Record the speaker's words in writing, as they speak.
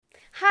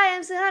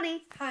I'm Sahani.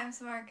 Hi, I'm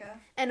Samarka.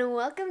 And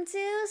welcome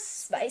to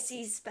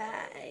Spicy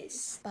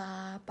Spice.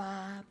 Ba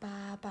ba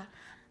ba ba.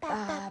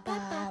 Ba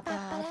ba ba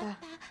ba.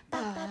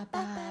 Ba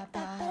ba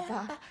ba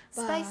ba.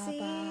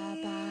 Spicy.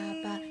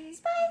 I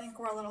think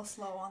we're a little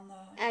slow on the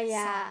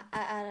Yeah,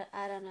 song.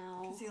 I don't know.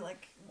 Because you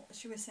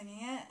she was singing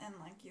it and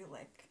you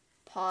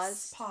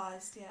Paused.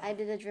 Yeah. I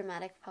did a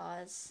dramatic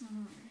pause.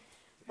 Mm-hmm.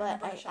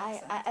 But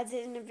I did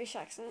it in a British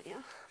accent,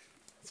 yeah.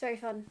 It's very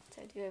fun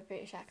to do a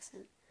British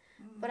accent.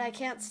 But I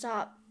can't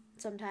stop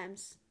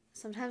sometimes.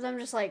 Sometimes I'm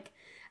just like,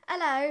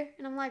 hello,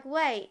 and I'm like,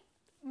 wait.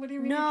 What do you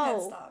mean no.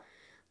 you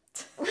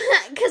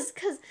can't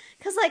stop?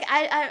 Cause like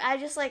I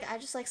just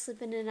like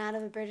slip in and out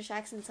of a British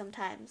accent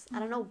sometimes. I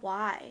don't know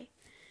why.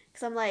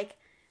 Cause I'm like,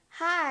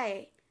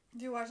 hi.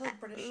 Do you watch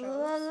British shows?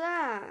 La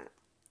la.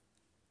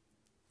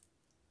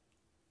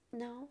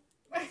 No.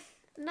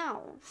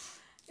 No.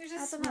 You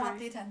just want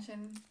the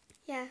attention.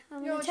 Yeah,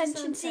 I'm You're an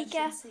attention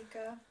seeker.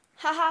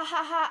 Ha ha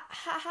ha ha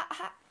ha ha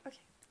ha. Okay.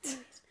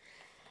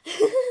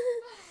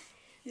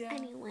 Yeah.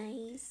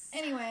 Anyways.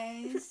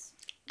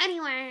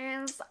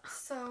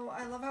 So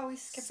I love how we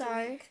skipped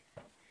a week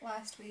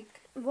last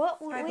week.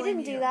 What? We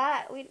didn't do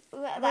that.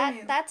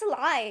 That's a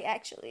lie.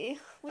 Actually,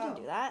 we didn't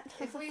do that.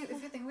 If you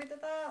think we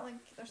did that,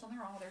 there's something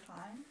wrong with our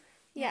time.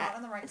 Yeah, not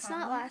in the right it's time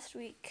not line. last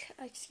week.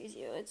 Excuse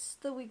you. It's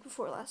the week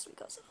before last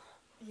week also.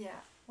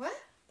 Yeah. What?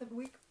 The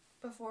week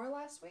before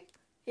last week?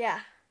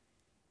 Yeah.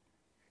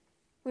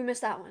 We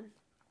missed that one.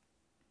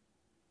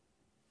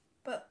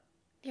 But.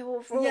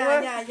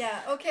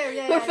 Yeah.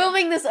 Okay. We're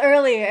filming this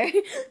earlier.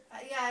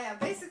 Yeah.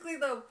 Basically,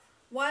 the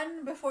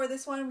one before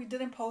this one we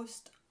didn't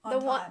post on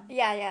time. One.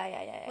 Yeah.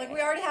 We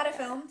already had it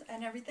filmed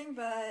and everything,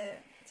 but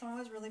someone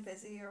was really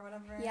busy or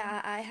whatever.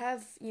 Yeah, I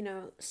have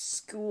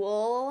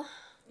school.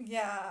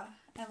 Yeah,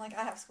 and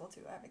I have school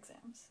too. I have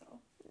exams, so.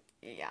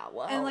 Yeah,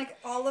 well. And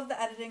all of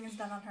the editing is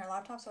done on her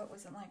laptop, so it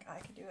wasn't I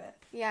could do it.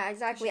 Yeah,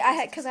 exactly.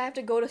 Because I have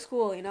to go to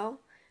school, and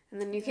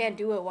then you can't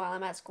do it while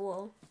I'm at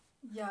school.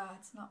 Yeah,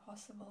 it's not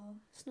possible.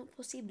 It's not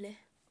possible.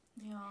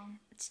 Yeah.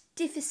 It's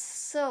difficult.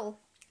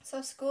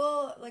 So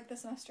school, the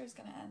semester is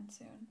gonna end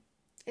soon.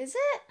 Is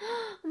it?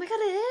 Oh my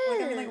god,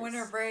 it is.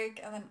 Winter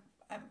break, and then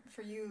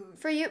for you.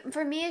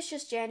 For me, it's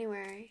just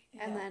January,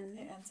 and then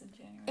it ends in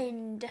January.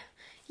 And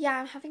yeah,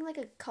 I'm having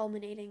a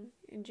culminating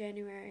in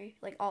January,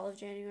 all of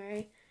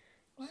January.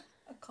 What?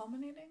 A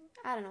culminating?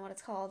 I don't know what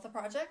it's called. The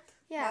project?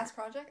 Yeah. Last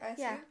project? ISU?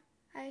 Yeah.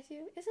 ISU?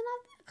 Isn't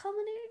that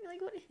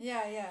culminating? What?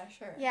 Yeah,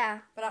 sure. Yeah.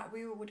 But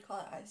we would call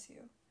it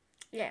ISU.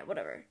 Yeah,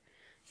 whatever.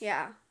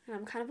 Yeah, and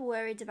I'm kind of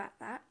worried about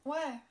that.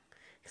 Why?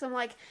 Because I'm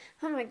like,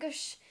 oh my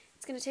gosh,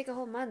 it's going to take a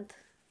whole month.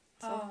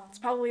 So Oh. it's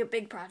probably a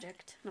big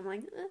project. And I'm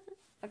like,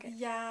 okay.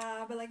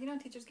 Yeah, but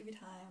teachers give you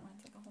time when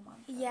it's a whole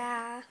month.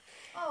 Yeah.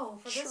 Oh,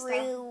 for this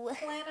True. stuff,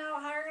 plan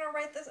out how you're going to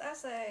write this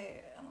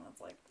essay. And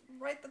it's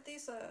write the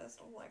thesis.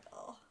 I'm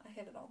oh, I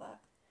hated all that.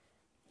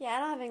 Yeah, I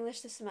don't have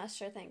English this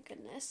semester, thank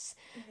goodness.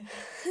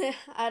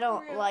 I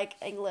don't like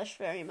English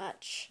very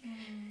much.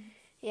 Mm-hmm.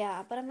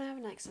 Yeah, but I'm going to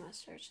have a next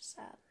semester, it's just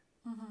sad.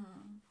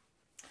 Mm-hmm.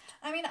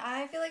 I mean,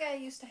 I feel I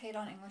used to hate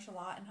on English a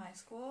lot in high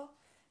school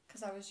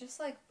because I was just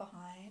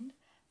behind.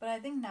 But I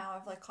think now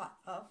I've caught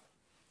up.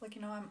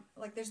 I'm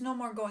there's no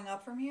more going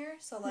up from here.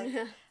 So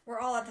we're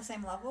all at the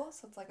same level.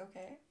 So it's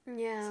okay.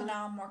 Yeah. So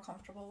now I'm more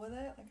comfortable with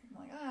it. I'm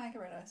I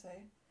can write an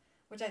essay,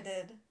 which I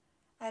did.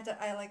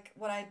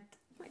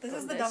 This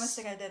is the dumbest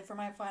thing I did for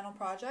my final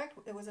project.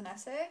 It was an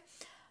essay,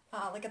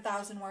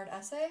 1,000-word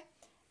essay,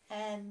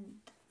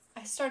 and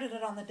I started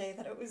it on the day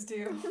that it was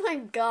due. Oh my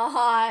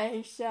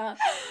gosh.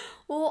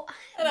 Well,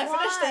 and I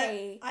finished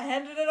it. I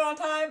handed it on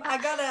time. I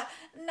got a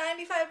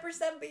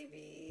 95%,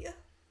 baby.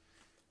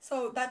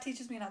 So that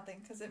teaches me nothing,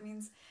 because it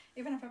means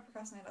even if I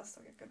procrastinate, I'll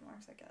still get good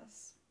marks, I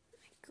guess.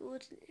 My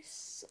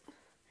goodness.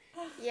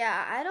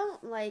 Yeah, I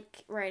don't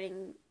like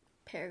writing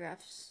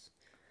paragraphs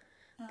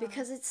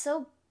because it's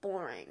so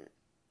boring.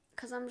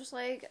 Because I'm just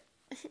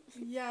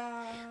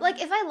yeah.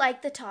 If I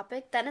like the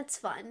topic, then it's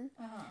fun.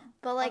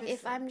 But Obviously.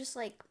 if I'm just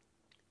writing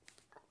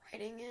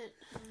it.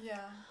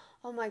 Yeah.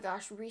 Oh my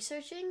gosh,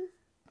 researching?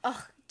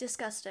 Ugh,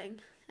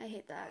 disgusting. I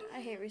hate that.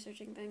 I hate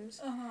researching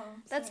things.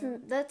 That's the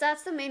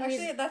main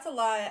reason. Actually, that's a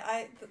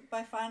lie.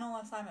 My final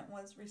assignment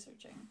was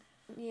researching.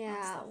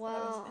 Yeah, well.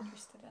 I was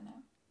interested in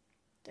it.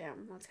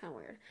 Damn, that's kind of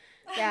weird.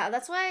 Yeah,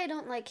 that's why I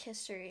don't like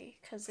history,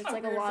 because it's a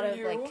Weird lot for of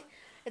you.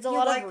 it's a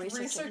lot like of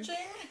researching.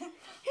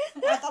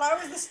 I thought I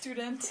was the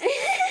student.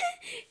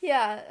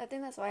 Yeah, I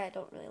think that's why I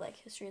don't really like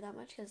history that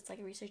much, because it's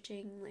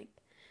researching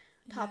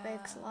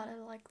topics, a lot of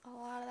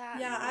that.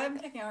 Yeah, I'm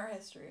taking art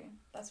history.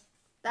 That's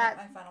what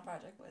my final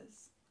project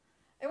was.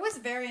 It was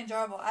very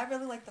enjoyable. I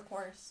really liked the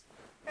course.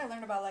 I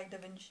learned about Da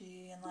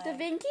Vinci and Da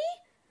Vinci?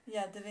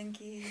 Yeah, Da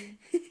Vinci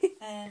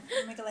and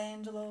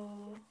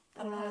Michelangelo.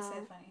 I don't know how to say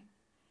it funny.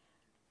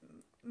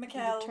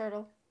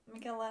 Michelangelo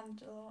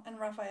and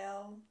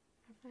Raphael.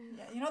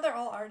 Yeah, they're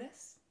all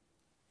artists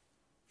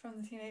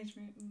from the Teenage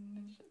Mutant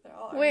Ninja. They're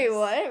all artists. Wait,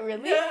 what?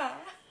 Really? Yeah.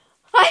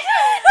 I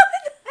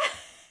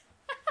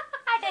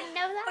didn't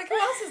know that. Who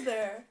else is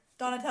there?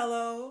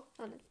 Donatello.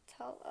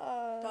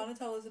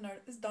 Donatello's an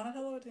artist. Is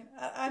Donatello a teenager?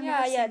 I've Yeah,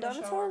 never yeah. seen the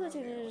show or Donatello's a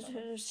movie or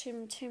whatever.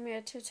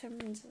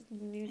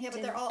 teenager. Yeah,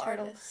 but they're all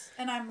turtle. artists,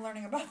 and I'm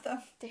learning about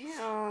them.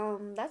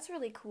 Damn, that's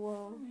really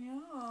cool. Yeah.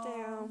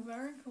 Damn.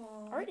 Very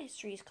cool. Art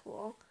history is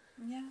cool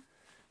Yeah.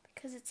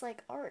 because it's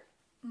like art.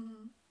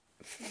 Mm-hmm.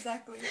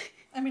 Exactly.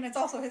 I mean, it's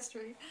also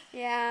history.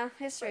 Yeah,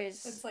 history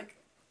is. It's like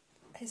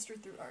history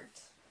through art.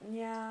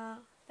 Yeah,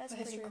 that's The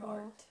pretty history of cool.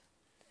 art.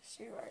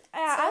 History of art.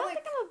 I don't like-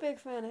 think I'm a big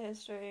fan of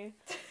history.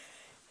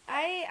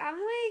 I'm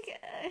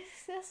like,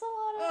 there's a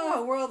lot of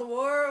Oh, World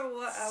War,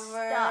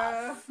 whatever.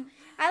 stuff.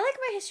 I like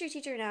my history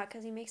teacher now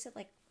because he makes it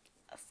like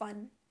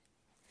fun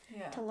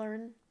Yeah. to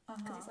learn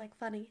because Uh-huh. he's like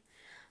funny.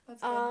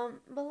 That's good.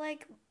 But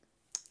like,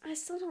 I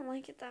still don't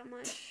like it that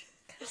much.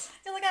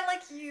 You're like, I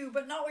like you,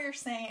 but not what you're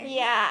saying.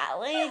 Yeah,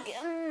 like,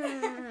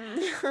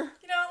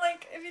 You know,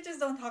 like, if you just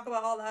don't talk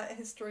about all that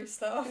history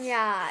stuff.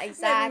 yeah,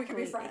 exactly.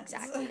 Maybe we could be friends.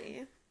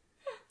 Exactly.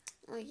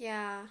 Like,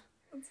 yeah,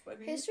 That's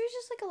funny. history is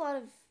just like a lot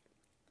of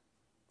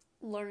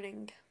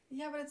learning.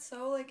 Yeah, but it's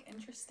so, like,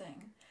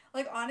 interesting.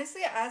 Like,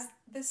 honestly, as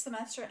this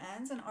semester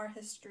ends and art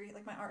history,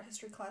 like, my art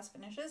history class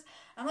finishes,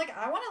 I'm like,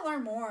 I want to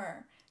learn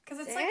more. Because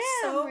it's, like,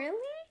 so... Really?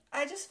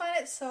 I just find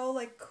it so,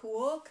 like,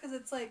 cool. Because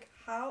it's, like,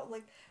 how,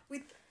 like,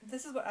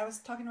 this is what I was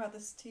talking about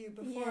this to you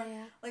before.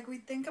 Yeah. Like, we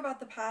think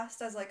about the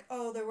past as, like,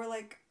 oh, they were,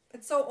 like...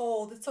 It's so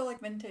old. It's so, like,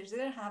 vintage. They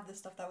didn't have the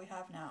stuff that we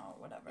have now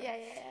or whatever. Yeah.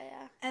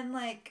 And,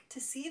 like, to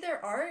see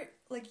their art,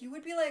 like, you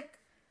would be like,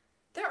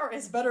 their art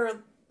is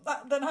better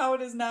than how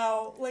it is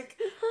now. Like,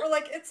 or,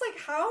 like, it's like,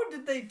 how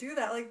did they do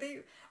that? Like, they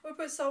would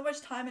put so much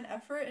time and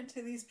effort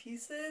into these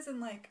pieces and,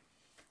 like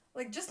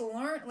just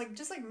learn, like,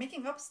 just, like,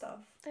 making up stuff.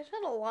 They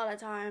spent a lot of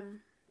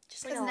time.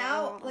 Just like Because a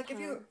now, lot of like,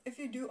 time. if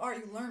you do art,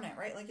 you learn it,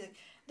 right? Like,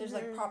 there's,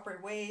 like, Mhm. proper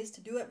ways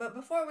to do it. But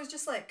before, it was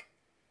just, like,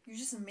 you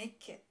just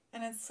make it.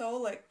 And it's so,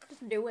 like...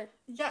 Just do it.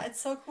 Yeah, it's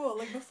so cool.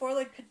 Like, before,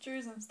 like,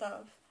 pictures and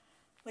stuff,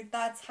 like,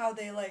 that's how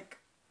they, like,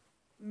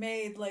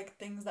 made, like,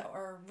 things that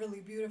are really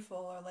beautiful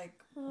or, like,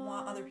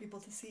 want other people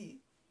to see.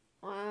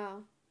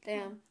 Wow.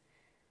 Damn.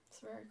 It's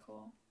very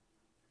cool.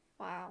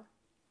 Wow.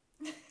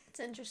 It's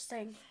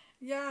interesting.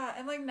 Yeah,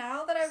 and, like,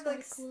 now that I've, So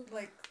like, cool.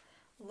 like,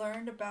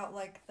 learned about,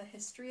 like, the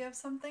history of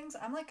some things,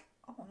 I'm like,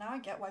 oh, now I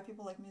get why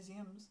people like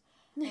museums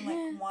and,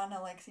 like, want to,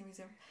 like, see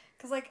museums.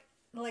 Because, like,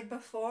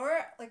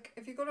 before, like,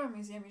 if you go to a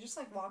museum, you just,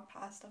 like, walk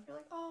past stuff. You're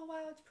like, oh,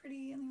 wow, it's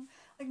pretty. And you,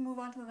 like, move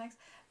on to the next.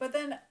 But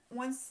then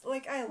once,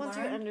 like, Once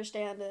you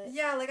understand it.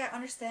 Yeah, like, I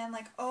understand,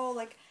 like, oh,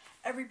 like,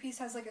 every piece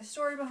has, like, a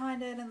story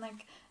behind it. And,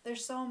 like,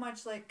 there's so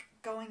much, like,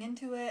 going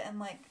into it. And,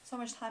 like, so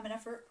much time and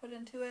effort put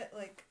into it.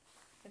 Like,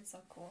 it's so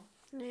cool.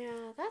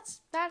 Yeah,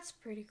 that's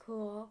pretty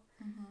cool.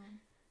 Mm-hmm.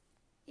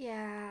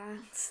 Yeah.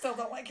 Still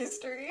don't like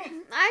history.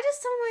 I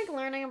just don't like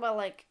learning about,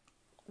 like,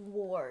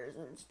 wars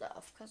and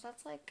stuff. Because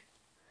that's, like...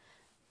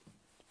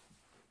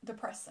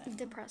 Depressing.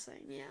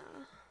 depressing, yeah.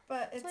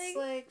 But it's like-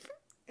 like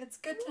it's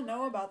good to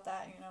know about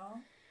that, you know?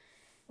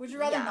 Would you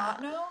rather Yeah.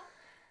 not know?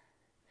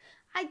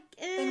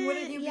 Then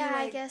wouldn't you be, yeah,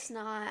 I like- guess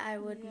not. I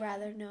would Yeah.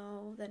 rather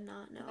know than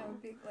not know. I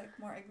would be like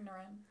more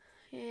ignorant.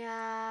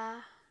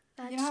 Yeah,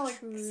 that's you know how like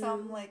true.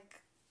 some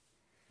like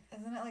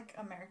isn't it like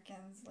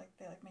Americans like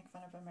they like make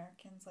fun of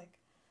Americans like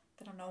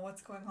they don't know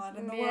what's going on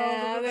in the world.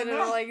 Yeah, but they they don't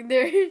know. like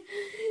they're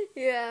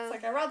yeah. It's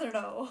like I'd rather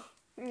know.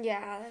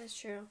 Yeah, that is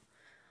true.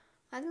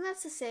 I think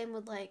that's the same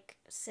with like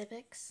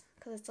civics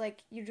because it's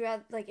like you'd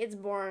rather like it's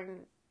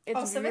boring.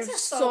 It's civics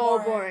is so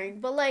boring. boring.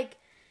 But like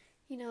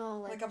you know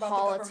like, Like, about the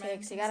politics,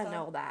 government you and gotta stuff.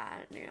 know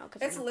that you know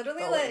because It's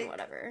literally like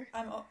whatever.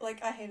 I'm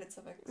like I hated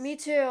civics. Me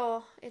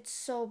too. It's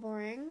so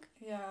boring.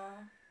 Yeah.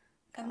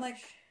 And like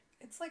Gosh.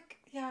 it's like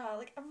yeah,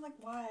 like I'm like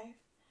why?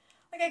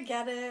 Like I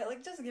get it.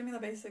 Like just give me the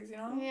basics, you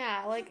know?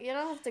 Yeah, like you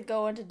don't have to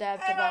go into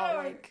depth I about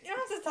don't know. like You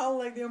don't have to tell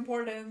like the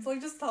importance.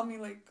 Like just tell me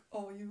like,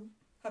 oh, you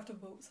have to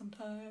vote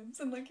sometimes,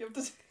 and like you have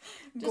to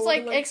just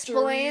like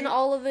explain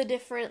all of the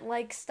different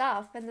like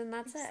stuff, and then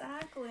that's it.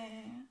 Exactly.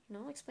 You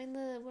know, explain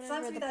the Doesn't have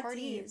whatever to be the that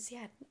party deep. is.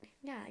 Yeah,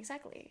 yeah,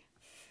 exactly.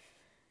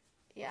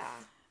 Yeah,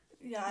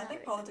 Yeah, I Not think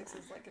really politics that.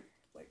 is like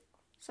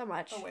so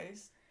much. a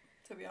waste,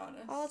 to be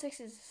honest. Politics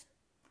is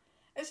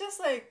It's just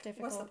like,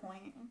 what's the Difficult.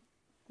 point?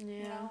 yeah.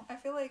 You know, I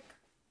feel like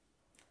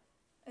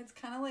it's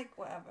kind of like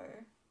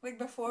whatever. Like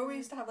before, we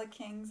used to have like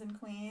kings and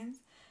queens,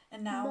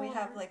 and now we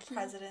have like Monarchy.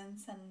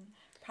 presidents and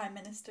prime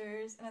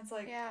ministers, and it's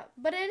like Yeah,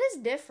 but it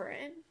is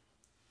different.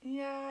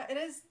 yeah, it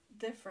is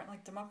different,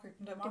 like democracy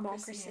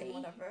Democracy. and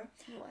whatever.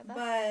 Whatever.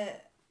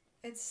 But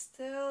it's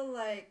still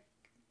like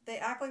they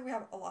act like we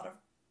have a lot of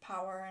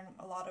power and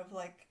a lot of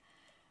like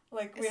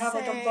we have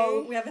like a Say.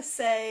 vote, we have a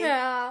say.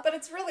 Yeah, But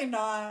it's really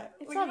not.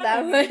 it's Like, not you know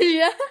that what I much. mean?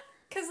 Yeah.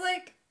 Cause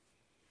like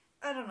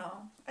I don't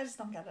know. I just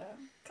don't get it.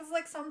 Cause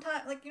like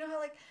sometimes like you know how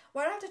like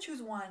why do I have to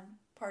choose one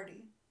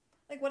party?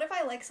 Like what if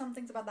I like some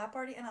things about that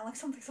party and I like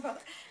some things about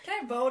that?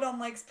 Can I vote on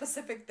like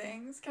specific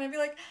things? Can I be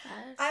like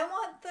I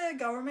want the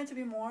government to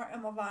be more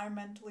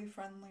environmentally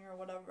friendly or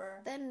whatever.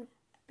 Then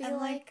be And,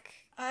 like, like,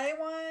 I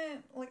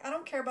want like I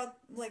don't care about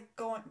like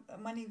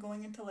money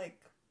going into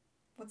like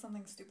what's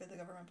something stupid the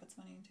government puts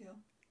money into?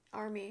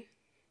 army.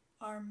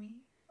 Army.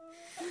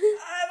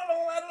 I don't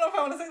know if I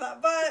want to say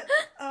that, but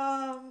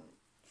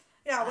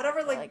yeah,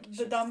 whatever like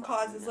the dumb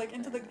causes, like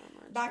into the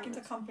back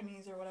into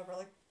companies or whatever,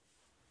 like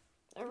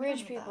the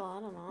rich people. I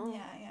don't know.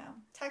 Yeah.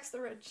 Tax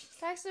the rich.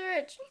 Tax the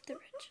rich. Eat the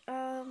rich.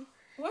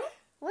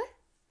 What?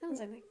 That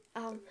was anything.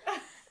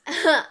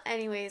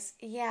 Anyways,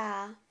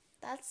 yeah,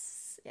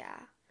 that's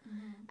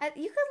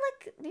you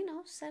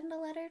could send a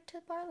letter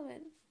to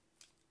Parliament.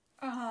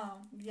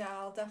 Yeah,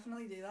 I'll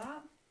definitely do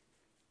that.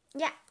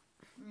 Yeah.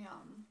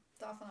 Yeah,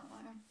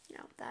 definitely.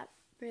 No, that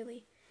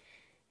really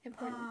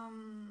important.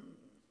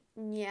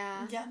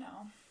 Yeah. Yeah,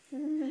 no.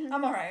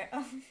 I'm alright.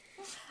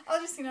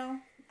 I'll just,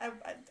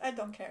 I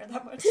don't care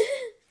that much.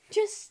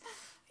 Just,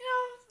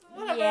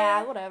 whatever.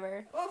 Yeah,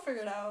 whatever. We'll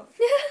figure it out.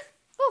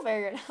 We'll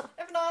figure it out.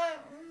 If not,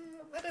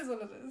 it is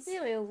what it is. It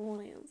is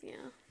what it is,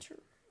 yeah.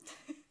 True.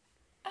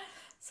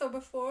 So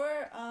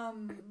before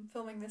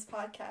filming this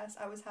podcast,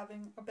 I was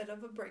having a bit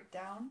of a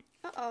breakdown.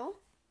 Uh-oh.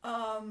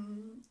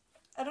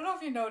 I don't know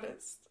if you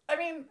noticed. I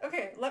mean,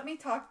 okay, let me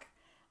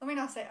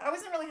not say. I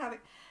wasn't really having...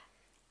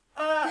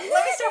 let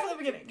me start from the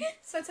beginning.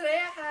 So today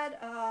I had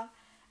a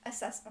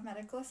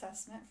medical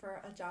assessment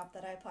for a job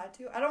that I applied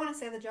to. I don't want to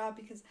say the job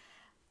because,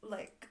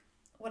 like,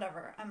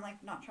 whatever. I'm,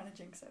 like, not trying to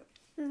jinx it.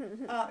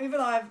 Even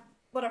though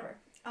whatever.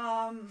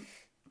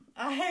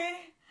 I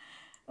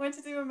went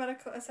to do a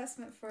medical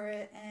assessment for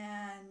it,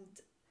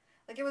 and,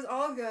 like, it was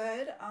all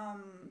good.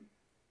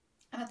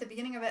 And at the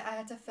beginning of it, I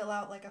had to fill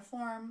out, like, a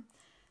form,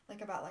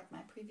 like, about, like,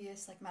 my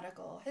previous, like,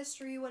 medical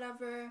history,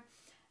 whatever.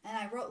 And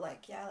I wrote,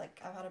 like, yeah,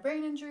 like, I've had a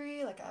brain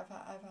injury, like, I've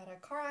had a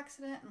car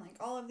accident, and, like,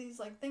 all of these,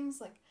 like,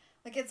 things, like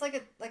it's, like,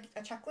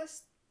 a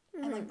checklist,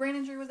 and, like, brain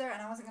injury was there,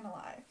 and I wasn't gonna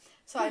lie.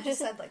 So I just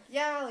said, like,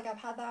 yeah, like, I've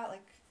had that,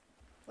 like,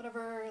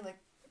 whatever, like,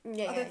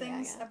 other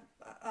things.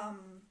 Yeah.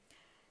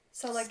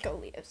 So, like...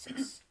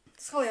 Scoliosis.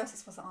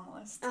 Scoliosis wasn't on the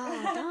list.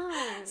 Oh,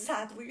 darn.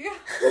 Sadly.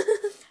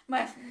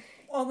 My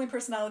only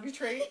personality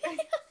trait.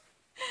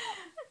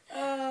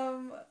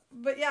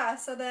 But, yeah,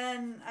 so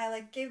then I,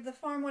 like, gave the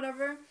form,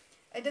 whatever.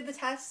 I did the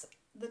test.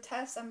 The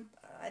test,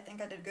 I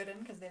think I did good in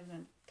because they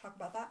didn't talk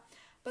about that.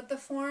 But the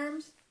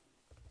forms,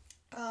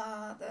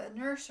 the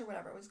nurse or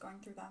whatever was going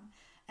through them,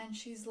 and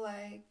she's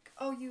like,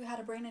 "Oh, you had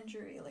a brain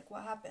injury. Like,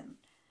 what happened?"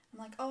 I'm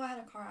like, "Oh, I had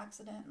a car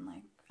accident and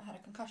like I had a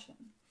concussion."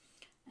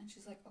 And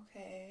she's like,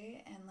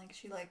 "Okay," and like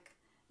she like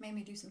made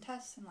me do some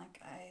tests and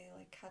like I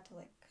like had to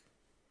like,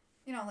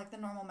 like the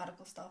normal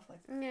medical stuff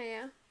like.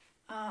 Yeah.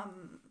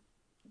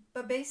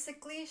 But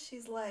basically,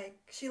 she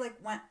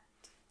went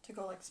to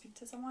go, like, speak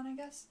to someone, I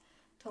guess,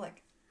 to,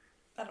 like,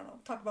 I don't know,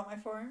 talk about my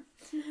form.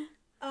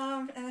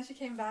 And then she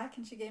came back,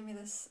 and she gave me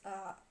this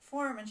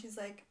form, and she's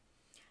like,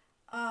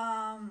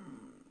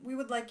 we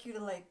would like you to,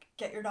 like,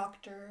 get your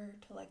doctor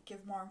to, like,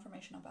 give more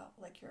information about,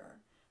 like, your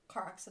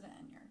car accident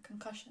and your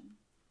concussion.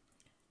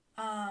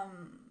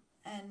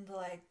 And,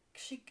 like,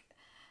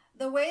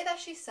 the way that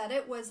she said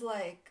it was,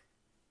 like,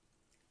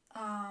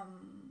 I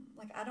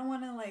don't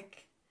want to,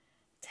 like,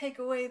 take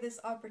away this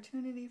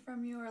opportunity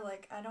from you, or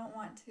like I don't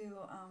want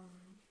to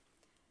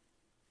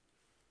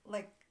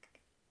I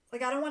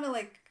don't want to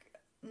like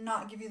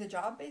not give you the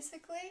job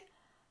basically,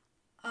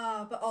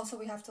 but also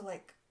we have to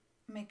like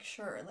make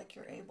sure like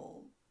you're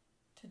able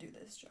to do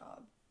this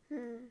job.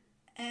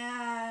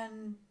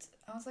 And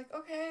I was like,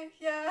 okay,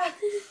 yeah.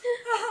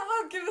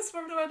 I'll give this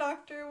form to my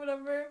doctor,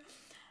 whatever.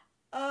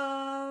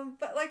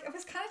 But like it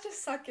was kind of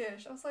just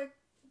suckish. I was like,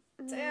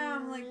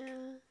 damn, like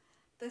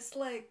this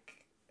like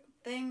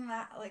thing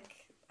that like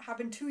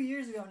happened 2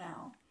 years ago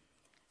now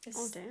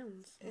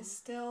is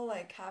still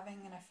like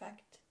having an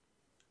effect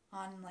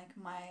on like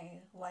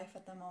my life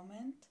at the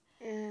moment.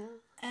 Yeah.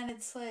 And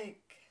it's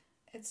like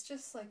it's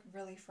just like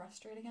really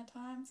frustrating at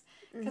times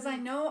because I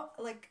know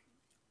like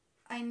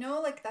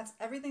that's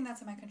everything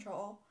that's in my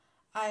control.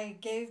 I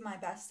gave my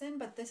best in,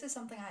 but this is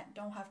something I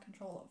don't have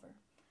control over.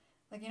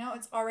 Like,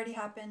 it's already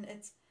happened.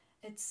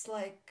 It's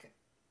like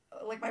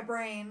my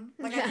brain,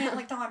 like I can't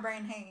like tell my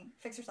brain, hey,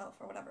 fix yourself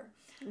or whatever.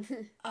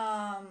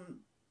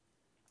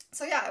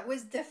 So yeah, it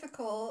was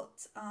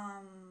difficult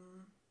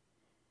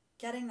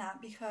getting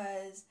that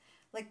because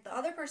like the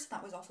other person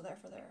that was also there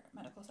for their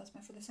medical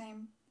assessment for the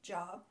same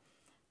job,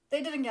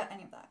 they didn't get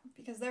any of that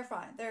because they're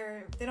fine.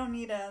 They don't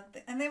need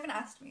and they even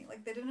asked me,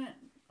 like they didn't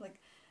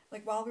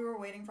like while we were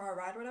waiting for our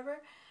ride or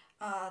whatever,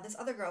 this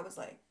other girl was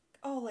like,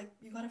 "Oh, like,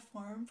 you got a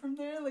form from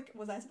there? Like,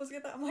 was I supposed to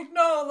get that?" I'm like,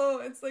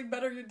 no, it's, like,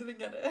 better you didn't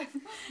get it.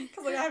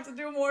 Because, like, I have to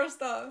do more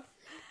stuff.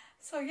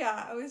 So,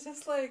 yeah, I was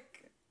just,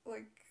 like,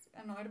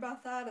 annoyed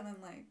about that. And then,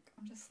 like,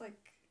 I'm just,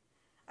 like,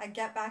 I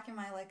get back in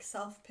my, like,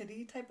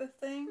 self-pity type of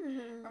thing.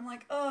 Where I'm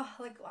like, oh,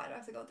 like, why do I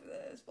have to go through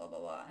this? Blah, blah,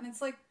 blah. And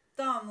it's, like,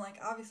 dumb. Like,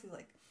 obviously,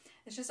 like,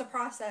 it's just a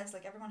process.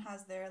 Like, everyone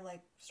has their,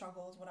 like,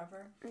 struggles,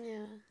 whatever.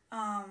 Yeah.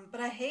 But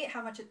I hate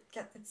how much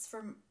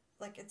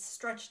it's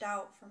stretched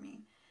out for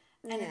me.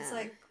 And it's,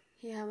 like...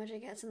 Yeah, how much it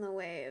gets in the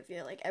way of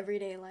your, like,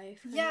 everyday life.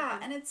 Yeah,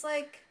 and it's,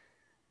 like,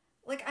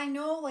 I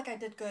know, like, I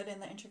did good in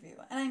the interview.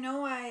 And I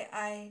know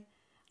I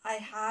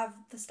have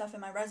the stuff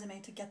in my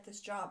resume to get this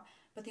job.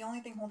 But the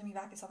only thing holding me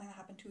back is something that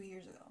happened 2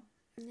 years ago.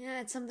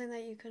 Yeah, it's something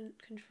that you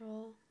couldn't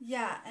control.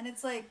 Yeah, and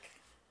it's like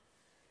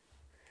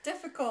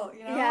difficult,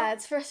 you know? Yeah,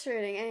 it's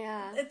frustrating.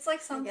 Yeah. It's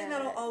like something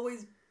that'll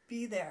always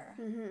be there.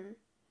 Mm-hmm.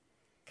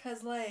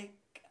 Cause like,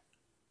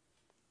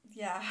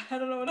 yeah, I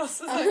don't know what else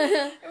to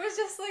say. It was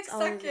just like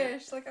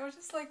suckish. Like I was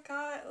just like,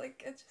 God,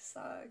 like it just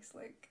sucks.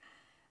 Like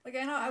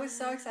I know I was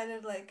so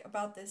excited like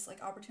about this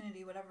like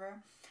opportunity,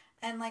 whatever,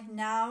 and like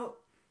now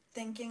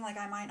thinking like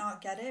I might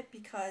not get it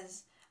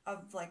because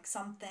of like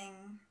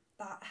something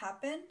that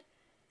happened.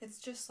 It's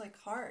just like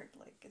hard.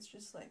 Like it's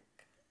just like.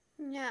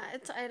 Yeah,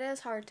 it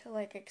is hard to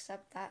like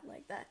accept that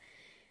like that.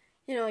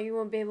 You know, you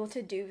won't be able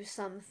to do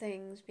some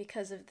things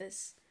because of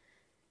this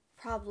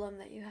problem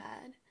that you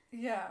had.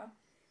 Yeah.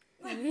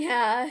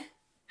 Yeah.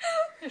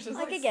 It's just,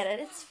 I get it.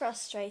 It's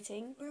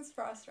frustrating. It's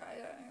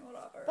frustrating,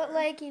 whatever. But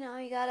like, you know,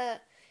 you gotta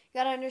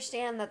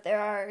understand that there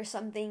are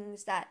some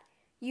things that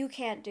you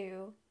can't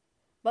do,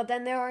 but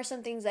then there are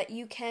some things that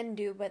you can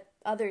do but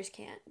others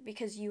can't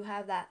because you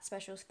have that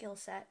special skill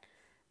set,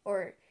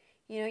 or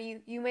you know,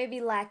 you may be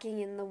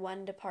lacking in the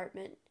one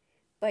department,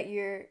 but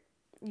you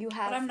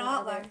have. But I'm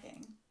not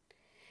lacking.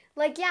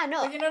 Like yeah,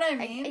 no. Like, you know what I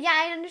mean?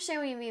 I understand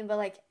what you mean, but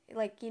like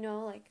you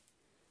know, like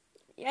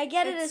I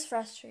get it is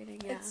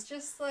frustrating. Yeah. It's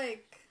just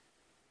like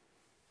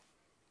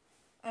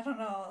I don't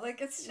know.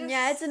 Like it's just.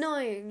 Yeah, it's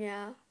annoying.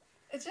 Yeah.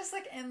 It's just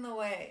like in the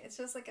way. It's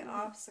just like an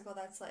obstacle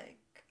that's like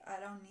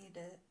I don't need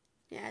it.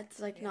 Yeah, it's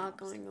like not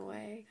going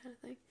away kind of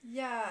thing.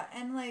 Yeah,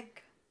 and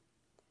like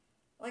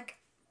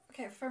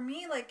okay, for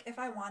me, like if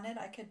I wanted,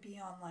 I could be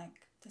on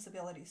like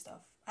disability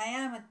stuff. I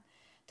am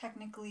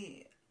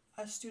technically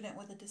a student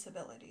with a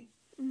disability,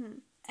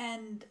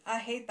 and I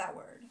hate that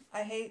word.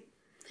 I hate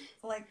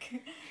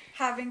like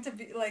having to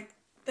be like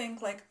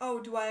think like, oh,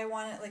 do I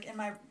want it like in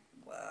my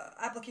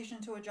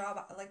application to a job?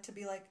 I like to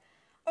be like,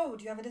 oh,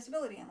 do you have a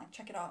disability, and like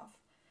check it off,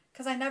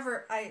 because I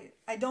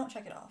don't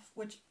check it off,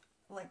 which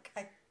like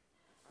I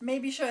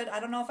maybe should.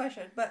 I don't know if I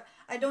should, but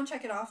I don't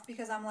check it off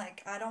because I'm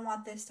like I don't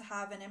want this to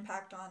have an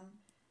impact on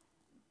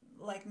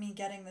like me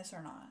getting this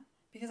or not,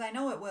 because I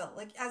know it will.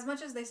 Like as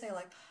much as they say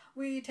like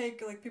we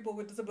take like people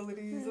with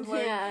disabilities and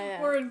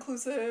like we're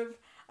inclusive,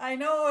 I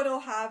know it'll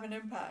have an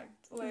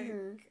impact. Like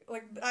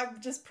like I've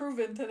just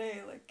proven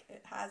today like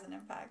it has an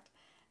impact,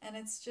 and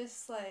it's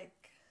just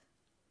like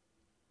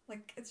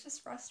it's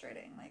just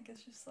frustrating. Like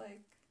it's just like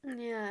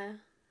yeah,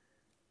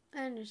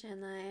 I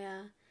understand that.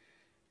 Yeah,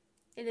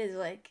 it is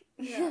like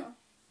yeah.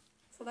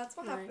 So that's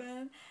what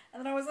happened, and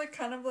then I was like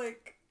kind of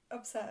like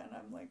upset, and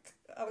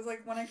I was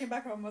like when I came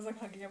back home I was like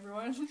hugging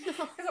everyone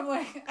because I'm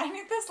like I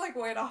need this like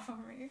weight off of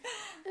me.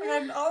 Like I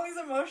had all these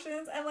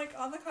emotions, and like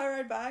on the car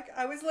ride back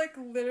I was like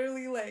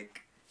literally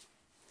like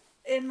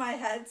in my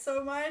head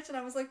so much, and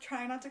I was like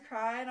trying not to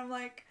cry, and I'm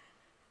like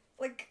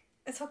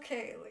it's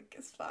okay, like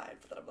it's fine,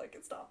 but then I'm like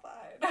it's not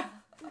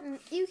fine.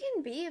 You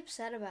can be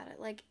upset about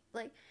it, like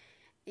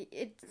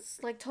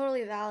it's like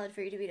totally valid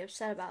for you to be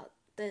upset about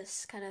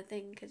this kind of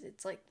thing, because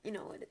it's like, you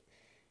know,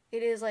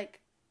 it is like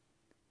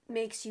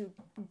makes you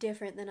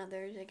different than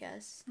others, I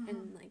guess,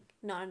 and like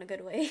not in a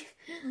good way.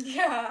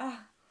 Yeah.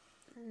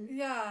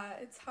 Yeah,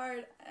 it's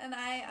hard, and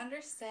I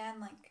understand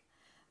like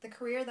the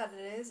career that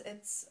it is.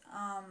 It's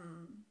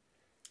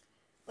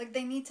like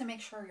they need to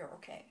make sure you're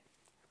okay.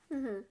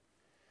 And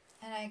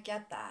I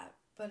get that,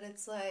 but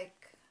it's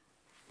like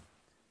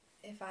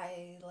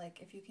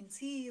if you can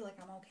see like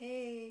I'm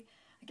okay,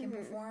 I can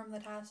perform the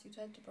task you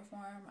said to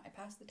perform, I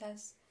passed the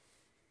test,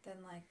 then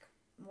like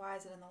why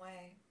is it in the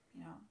way,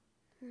 you know?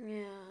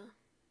 Yeah.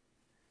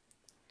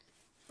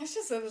 It's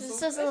just a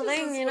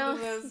thing, you know.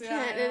 It is.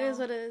 Yeah, it is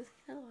what it is.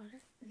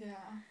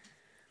 Yeah.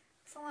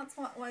 So that's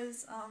what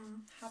was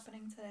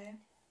happening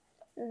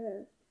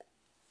today.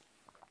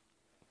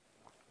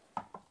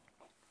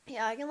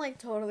 Yeah, I can like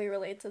totally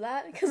relate to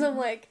that, because I'm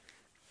like,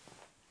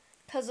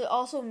 because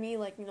also me,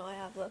 like, you know, I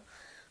have a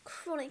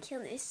chronic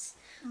illness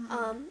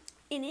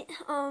in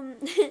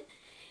it.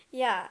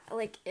 Yeah,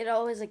 like it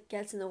always like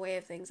gets in the way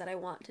of things that I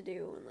want to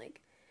do, and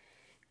like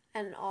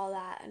and all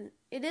that, and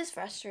it is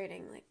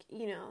frustrating, like,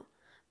 you know,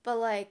 but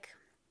like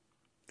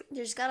you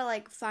just gotta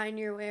like find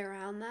your way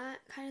around that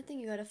kind of thing.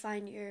 You gotta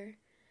find your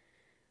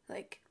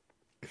like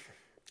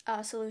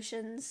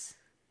solutions,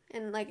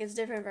 and like it's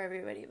different for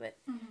everybody, but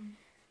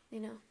you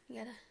know, you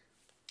gotta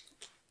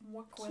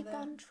keep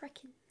on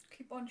trekking.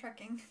 Keep on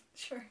trekking.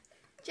 Sure.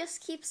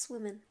 Just keep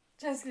swimming.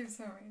 Just keep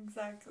swimming.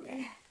 Exactly.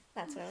 Yeah,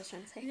 that's what I was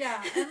trying to say.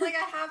 Yeah, and like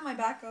I have my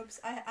backups.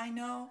 I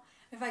know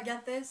if I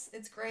get this,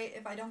 it's great.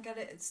 If I don't get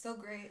it, it's still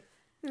great.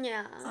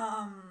 Yeah.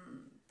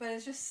 But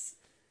it's just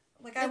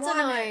like it's I want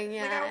annoying, it.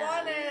 yeah. Like I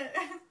want it,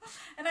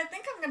 and I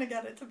think I'm gonna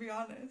get it. To be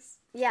honest.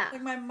 Yeah.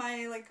 Like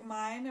my like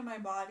mind and my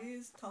body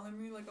is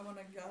telling me like I'm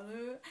gonna get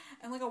it.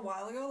 And like a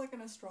while ago, like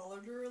an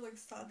astrologer like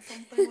said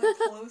something like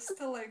close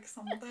to like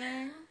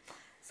something.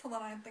 So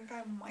then I think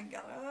I might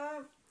get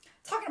it.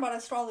 Talking about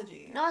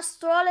astrology.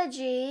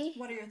 Astrology.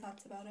 What are your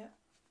thoughts about it?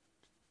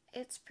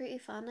 It's pretty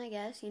fun, I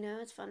guess. You know,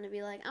 it's fun to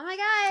be like, oh my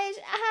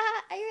gosh,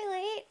 I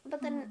relate.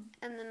 But then,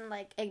 and then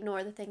like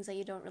ignore the things that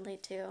you don't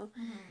relate to.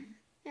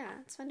 Yeah, Yeah,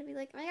 it's fun to be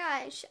like, oh my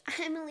gosh,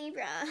 I'm a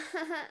Libra.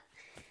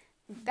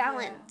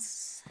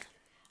 Balance. Yeah.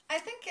 I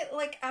think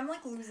I'm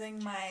like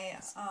losing my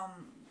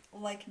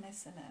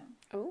likeness in it.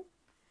 Oh.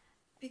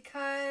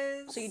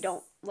 Because... So you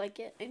don't like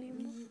it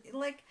anymore?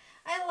 Like,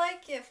 I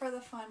like it for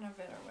the fun of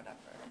it or whatever.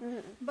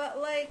 Mm-hmm.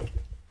 But, like,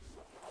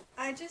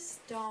 I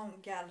just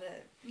don't get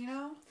it, you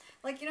know?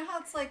 Like, you know how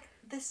it's like,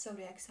 this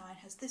zodiac sign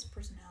has this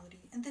personality,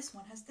 and this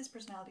one has this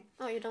personality.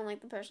 Oh, you don't like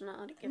the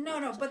personality?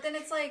 No, but then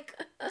it's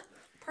like,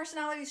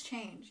 personalities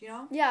change, you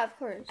know? Yeah, of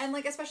course. And,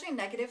 like, especially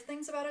negative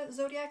things about a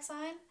zodiac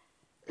sign,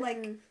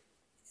 like,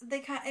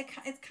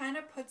 it kind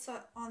of puts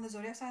on the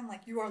zodiac sign,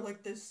 like, you are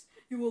like this,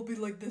 you will be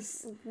like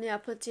this. Yeah,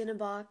 puts you in a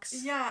box.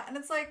 Yeah, and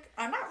it's like,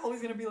 I'm not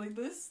always gonna be like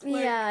this.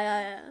 Like,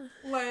 yeah.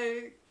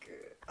 Like,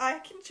 I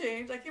can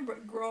change, I can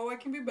grow, I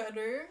can be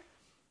better.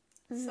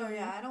 Mm-hmm. So,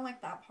 yeah, I don't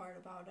like that part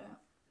about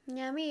it.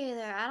 Yeah, me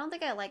either. I don't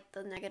think I like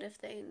the negative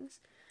things.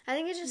 I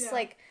think it's just,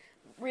 like,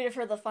 read it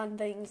for the fun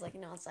things. Like,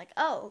 you know, it's like,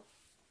 oh.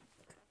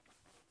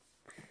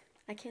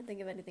 I can't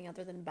think of anything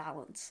other than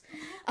balance.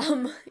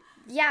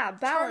 Yeah,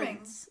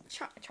 balance.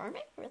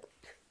 Charming? Really?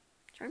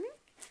 Charming?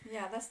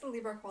 Yeah, that's the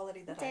Libra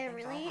quality that I think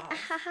really? I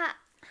have.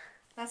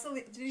 That's the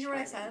did you hear what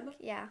I said?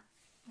 Yeah.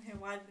 Okay,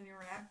 why didn't you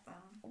react then?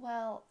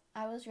 Well,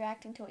 I was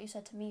reacting to what you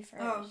said to me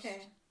first. Oh,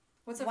 okay.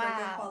 What's a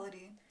Virgo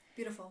quality?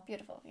 Beautiful.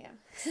 Beautiful, yeah.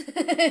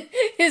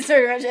 It's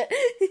very much it.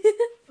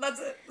 That's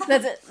it.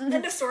 That's it.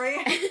 End of story.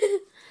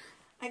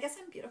 I guess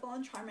I'm beautiful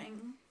and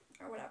charming,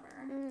 or whatever.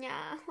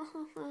 Yeah.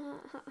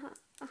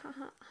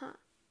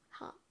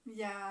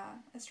 Yeah,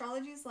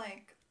 astrology's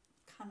like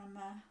kind of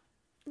meh.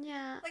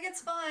 Yeah. Like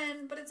it's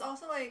fun, but it's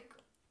also like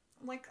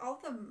all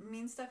the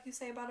mean stuff you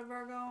say about a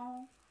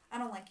Virgo. I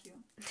don't like you.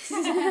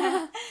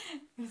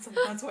 It's like,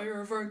 that's why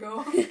you're a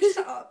Virgo.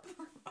 Shut up.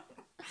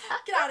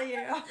 Get out of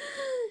here.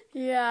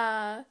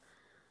 Yeah.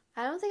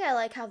 I don't think I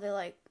like how they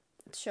like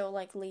show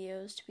like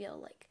Leos to be all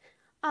like,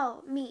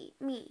 oh, me.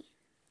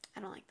 I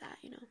don't like that,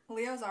 you know.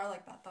 Leos are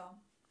like that though.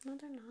 No,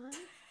 they're not.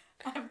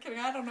 I'm kidding.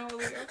 I don't know a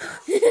Leo.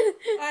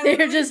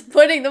 They're just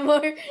putting them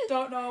more.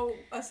 Don't know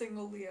a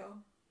single Leo.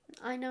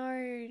 I know.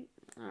 I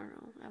don't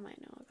know. I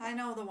might know. I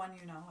know the one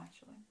you know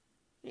actually.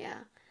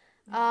 Yeah.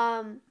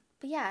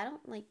 But yeah, I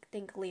don't like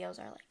think Leos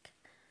are like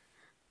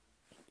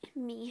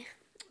me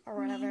or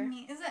whatever.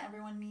 Me. Isn't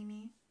everyone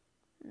me?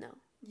 No.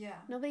 Yeah.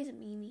 Nobody's a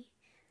me.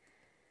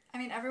 I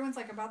mean, everyone's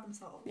like about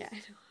themselves. Yeah, I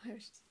know.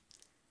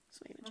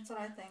 That's what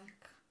I think.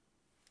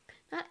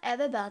 Not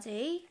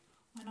everybody.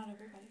 Why not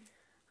everybody?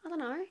 I don't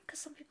know, because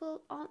some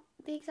people aren't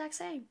the exact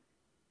same.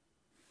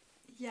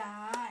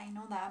 Yeah, I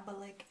know that, but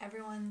like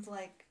everyone's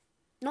like...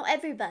 Not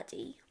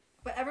everybody.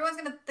 But everyone's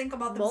gonna think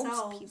about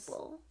themselves. Most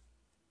people.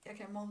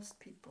 Okay, most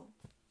people.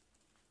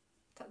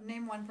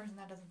 Name one person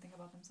that doesn't think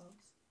about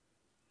themselves.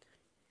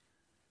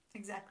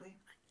 Exactly.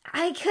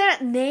 I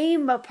can't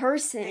name a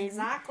person.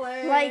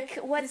 Exactly. Like,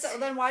 what's...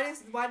 Then why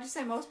did you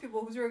say most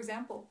people? Who's your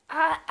example?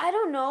 I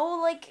don't know.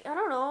 Like, I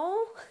don't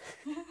know.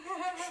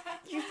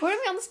 You're putting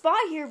me on the spot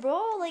here,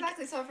 bro. Like,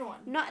 exactly, so everyone.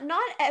 Not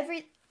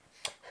every...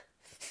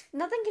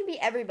 Nothing can be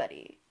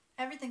everybody.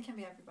 Everything can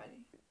be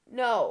everybody.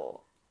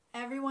 No.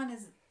 Everyone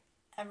is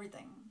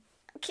everything.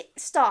 Okay,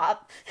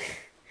 stop.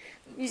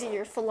 Using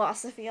your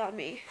philosophy on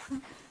me.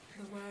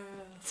 The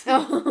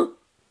world.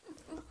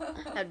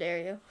 Oh. How dare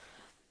you.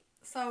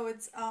 So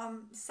it's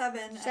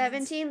 7.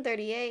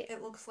 17:38.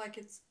 It looks like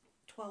it's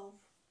 12.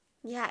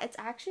 Yeah, it's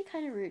actually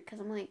kind of rude because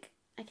I'm like,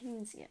 I can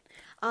even see it.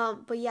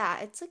 But yeah,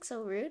 it's like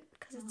so rude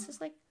because it's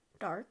just like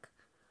dark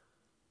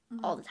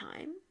all the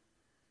time.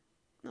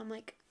 And I'm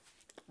like,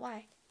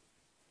 why?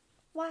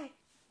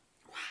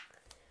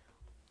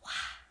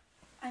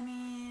 I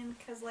mean,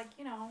 because like,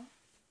 you know.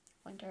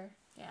 Winter.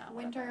 Yeah.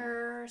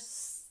 Winter.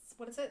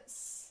 What is it?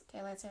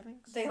 Daylight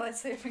savings. Daylight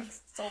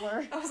savings.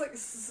 Solar. I was like,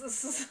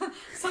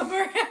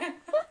 summer.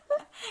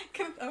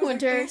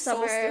 Winter,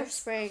 summer,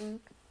 spring,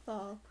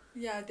 fall.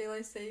 Yeah,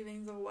 daylight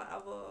savings or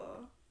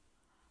whatever.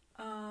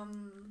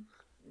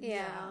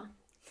 Yeah.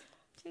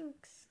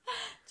 Jinx.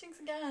 Jinx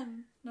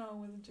again. No, it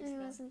wasn't Jinx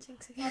again. It wasn't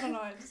Jinx again. I don't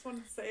know, I just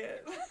wanted to say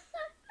it.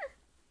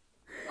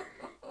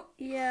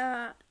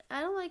 Yeah,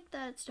 I don't like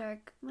that it's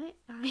dark. My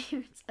eye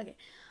hurts. Okay.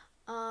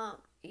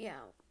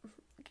 Yeah.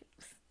 Okay.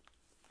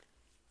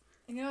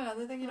 You know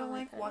another thing you don't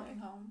like? Walking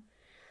home.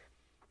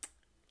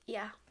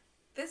 Yeah.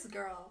 This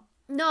girl.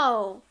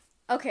 No.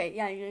 Okay,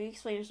 yeah, you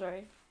explain your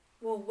story.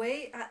 Will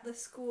wait at her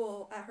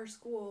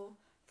school,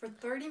 for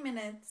 30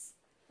 minutes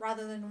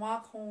rather than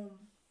walk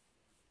home.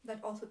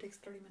 That also takes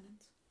 30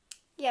 minutes.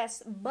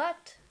 Yes,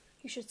 but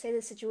you should say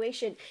the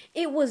situation.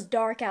 It was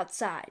dark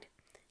outside.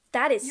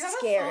 That is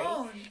scary.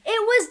 It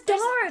was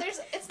dark.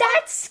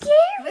 That's scary.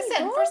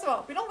 Listen, first of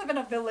all, we don't live in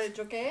a village,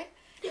 okay?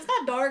 It's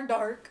not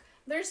dark.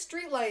 There's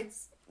street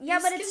lights. Yeah,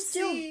 but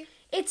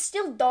it's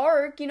still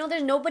dark. You know,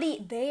 there's nobody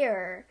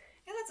there.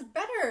 Yeah, that's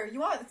better. You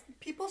want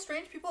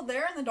strange people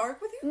there in the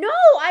dark with you? No,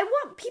 I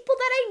want people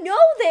that I know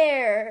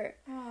there.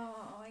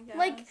 Oh, I guess.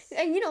 Like,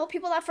 and you know,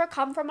 people that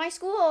come from my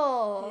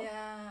school.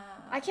 Yeah.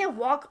 I can't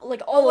walk,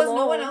 like, all alone. Was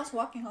no one else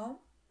walking home?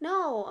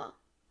 No.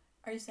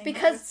 Are you saying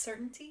because that with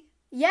certainty?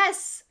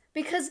 Yes,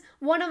 because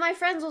one of my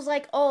friends was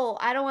like, "Oh,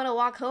 I don't want to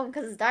walk home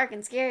because it's dark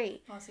and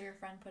scary." Oh, so your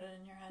friend put it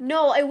in your head?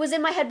 No, it was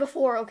in my head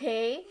before,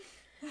 okay?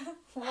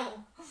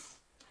 Whoa.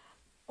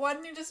 Why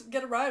didn't you just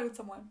get a ride with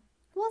someone?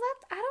 Well,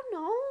 I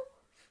don't know.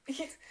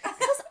 Because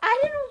I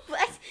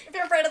didn't... If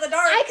you're afraid of the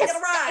dark, get a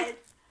ride.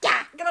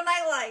 Yeah. Get a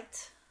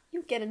nightlight.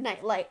 You get a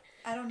nightlight.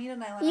 I don't need a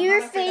nightlight.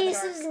 Your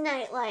face is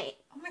nightlight.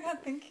 Oh my god,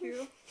 thank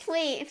you.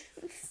 Wait,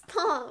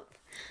 stop.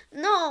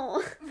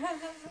 No.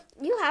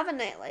 You have a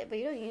nightlight, but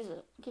you don't use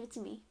it. Give it to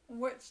me.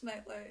 Which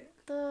nightlight?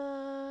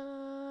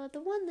 The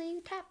one that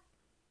you tap.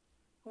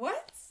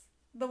 What?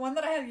 The one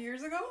that I had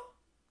years ago?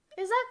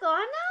 Is that gone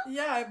now?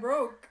 Yeah, it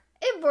broke.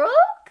 It broke?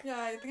 Yeah,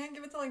 I think I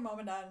gave it to like mom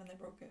and dad and they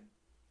broke it.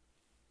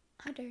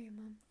 How dare you,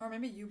 Mom? Or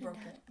maybe you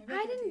broke it. Maybe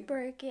I didn't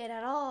break it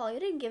at all.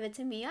 You didn't give it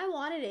to me. I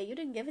wanted it. You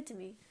didn't give it to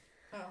me.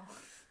 Oh.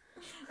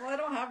 Well, I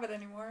don't have it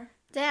anymore.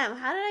 Damn,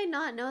 how did I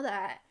not know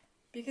that?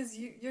 Because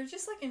you're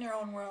just like in your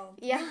own world.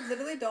 Yeah. You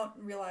literally don't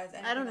realize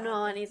anything. I don't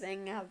know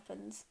anything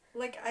happens.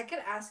 Like, I could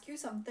ask you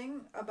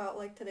something about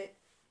like today.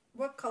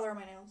 What color are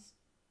my nails?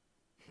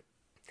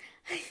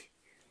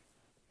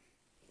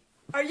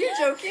 Are you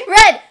joking?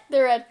 Red!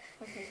 They're red.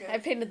 Okay, good. I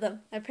painted them.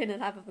 I painted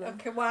half of them.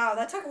 Okay, wow,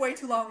 that took way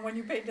too long when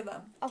you painted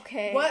them.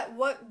 Okay. What,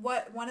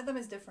 one of them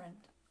is different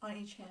on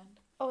each hand.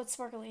 Oh, it's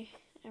sparkly.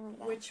 I remember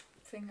that. Which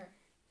finger?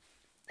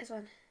 This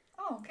one.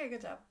 Oh, okay,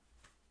 good job.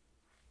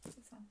 This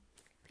one.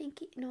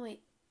 Pinky. No, wait.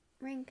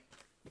 Ring.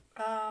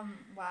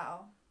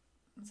 Wow.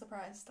 I'm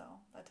surprised though.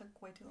 That took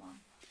way too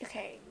long.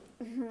 Okay.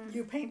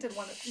 You painted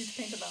them.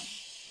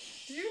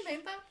 Did you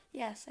paint them?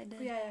 Yes, I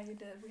did. Yeah, you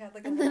did. We had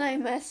like. And then I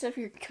messed up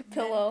your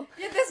pillow.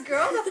 Yeah, this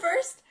girl, the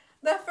first,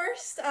 what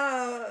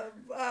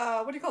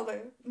do you call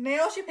it?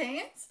 Nail she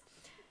paints.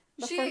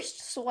 The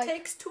first swipe.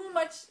 Takes too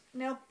much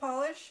nail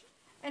polish,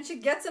 and she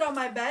gets it on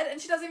my bed, and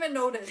she doesn't even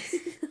notice.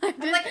 I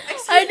I'm like,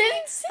 I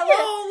didn't see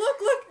hello,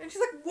 it. look, and she's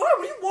like, what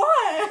do you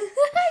want? I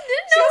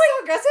didn't She know was it. so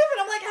aggressive, and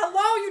I'm like,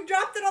 hello, you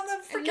dropped it on the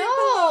freaking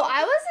pillow.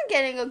 I wasn't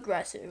getting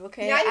aggressive.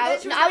 Okay. Yeah, you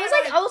did. She was I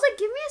very was like,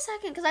 give me a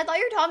second, because I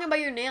thought you were talking about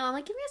your nail. I'm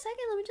like, give me a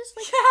second. Let me just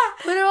like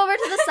Yeah. put it over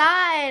to the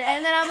side,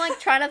 and then I'm like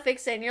trying to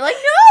fix it, and you're like,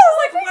 no,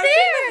 like, over wiping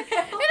there. the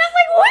nail. And I'm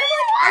like, what?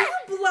 Are you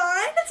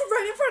blind? It's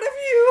right in front of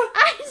you.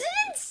 I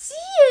didn't see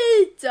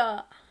it.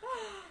 So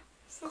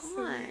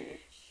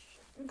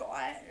Gosh.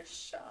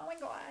 Gosh. Oh my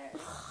gosh.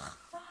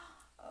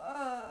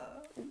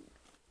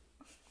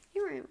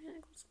 You were in my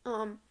necklace.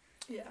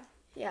 Yeah.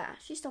 Yeah,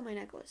 she stole my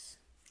necklace.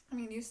 I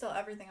mean, you stole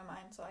everything of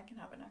mine, so I can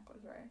have a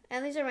necklace, right?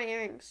 And these are my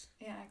earrings.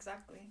 Yeah,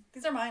 exactly.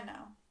 These are mine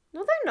now.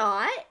 No, they're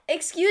not.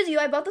 Excuse you,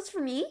 I bought this for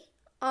me.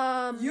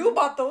 You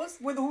bought those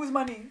with whose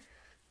money?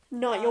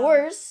 Not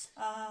yours.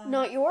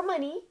 Not Your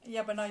money.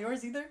 Yeah, but not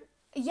yours either.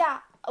 Yeah,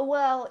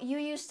 well, you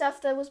used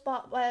stuff that was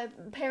bought by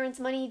parents'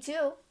 money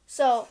too.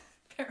 So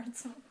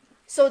Parents.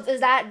 does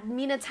that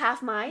mean it's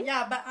half mine?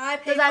 Yeah, but I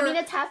pay. Does that mean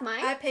it's half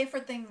mine? I pay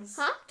for things.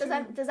 Huh? Too.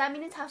 Does that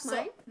mean it's half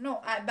mine?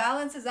 No, I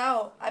balances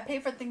out. I pay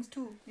for things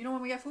too. You know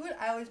when we get food,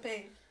 I always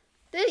pay.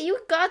 Did you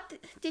get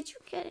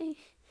any?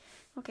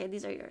 Okay,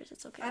 these are yours.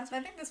 It's okay. I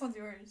think this one's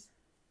yours.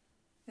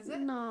 Is it?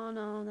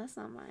 No, that's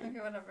not mine. Okay,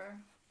 whatever.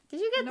 Did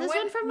you get this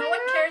one from my room? No one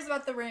room? cares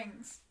about the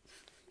rings.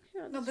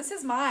 No, this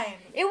is mine.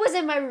 It was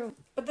in my room.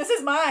 But this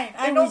is mine.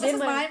 I know this is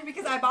mine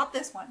because I bought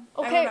this one.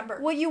 Okay, I remember.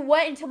 well, you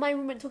went into my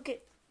room and took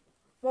it.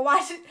 Well, why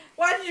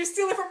did you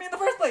steal it from me in the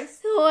first place?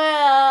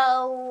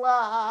 Well,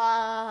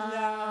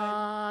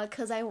 Yeah.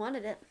 because I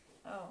wanted it.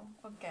 Oh,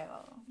 okay.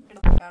 Well,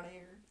 get the fuck out of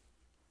here.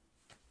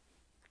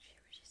 Did you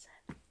hear what she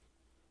said?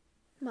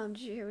 Mom,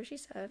 did you hear what she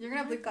said? You're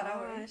gonna bleep that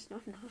out, right? No,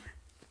 I'm not.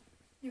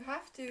 You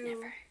have to.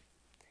 Never.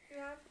 You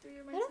have to.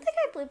 You're my I don't think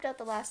I bleeped out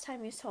the last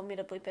time you told me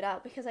to bleep it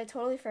out because I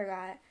totally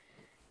forgot.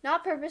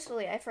 Not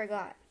purposefully, I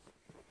forgot.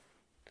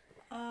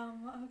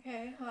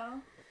 Okay.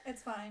 Well,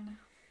 it's fine.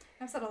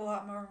 I've said a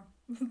lot more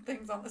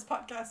things on this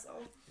podcast, so.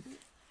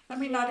 I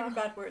mean, not even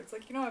bad words.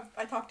 Like,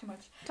 I talk too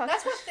much.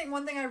 That's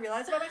one thing I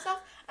realized about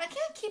myself. I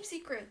can't keep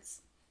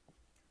secrets.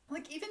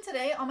 Like, even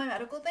today on my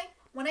medical thing,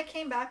 when I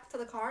came back to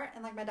the car,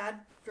 and, like, my dad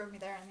drove me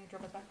there, and he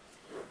drove us back.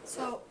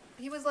 So,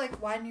 he was like,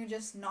 why didn't you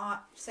just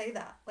not say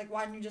that? Like,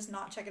 why didn't you just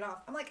not check it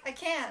off? I'm like, I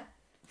can't.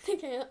 I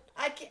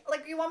can't.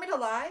 Like, you want me to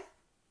lie?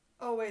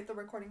 Oh, wait, the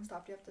recording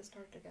stopped. You have to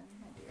start again,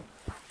 my dear.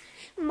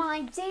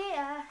 My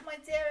dear. My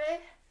dearie.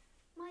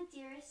 My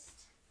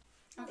dearest.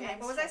 Okay,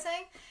 what was I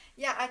saying?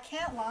 Yeah, I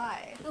can't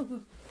lie.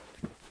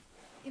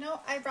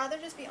 I'd rather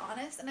just be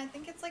honest, and I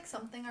think it's, like,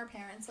 something our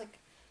parents, like,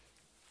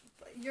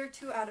 you're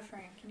too out of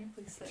frame. Can you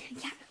please sit?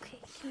 Yeah, okay.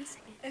 Can you say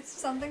it? It's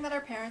something that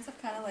our parents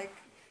have kind of, like,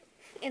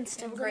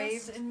 Instilled.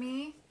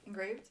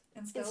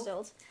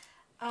 Instilled.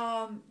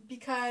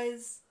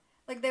 Because,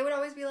 like, they would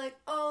always be like,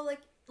 oh,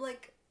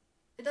 like,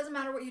 it doesn't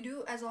matter what you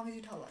do as long as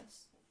you tell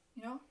us.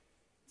 You know?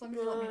 As long as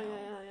you let me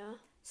know. Yeah.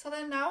 So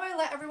then now I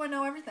let everyone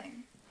know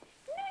everything.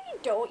 No, you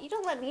don't. You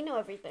don't let me know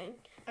everything.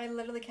 I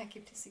literally can't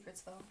keep two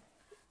secrets, though.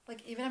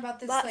 Like, even about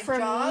this, But like, for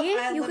job, me,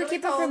 I you could literally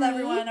keep it told from me.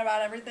 everyone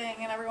about everything,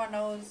 and everyone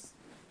knows.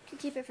 You can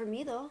keep it from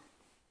me, though.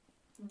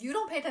 You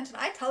don't pay attention.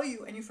 I tell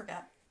you, and you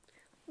forget.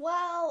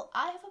 Well,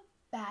 I have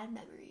bad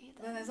memory.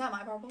 Then is that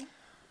my problem?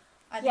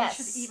 I think Yes.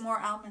 you should eat more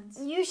almonds.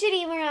 You should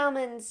eat more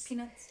almonds.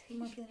 Peanuts. Eat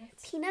more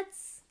peanuts.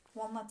 Peanuts?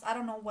 Walnuts. I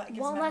don't know what gives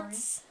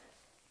Walnuts. memory.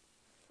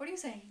 What are you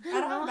saying?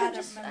 I don't have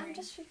bad memory. I'm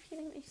just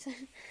repeating what you said.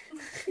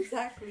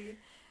 Exactly.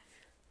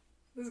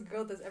 This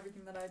girl does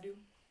everything that I do.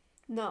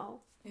 No.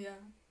 Yeah.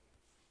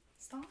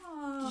 Stop.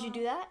 Did you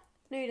do that?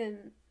 No, you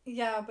didn't.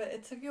 Yeah, but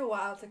it took you a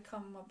while to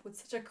come up with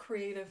such a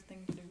creative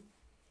thing to do.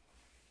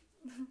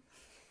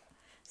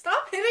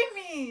 Stop hitting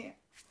me!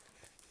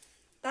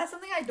 That's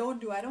something I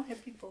don't do. I don't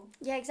hit people.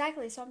 Yeah,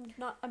 exactly. So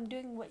I'm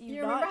doing what you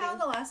You not remember how in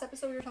do. the last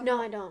episode we were talking No,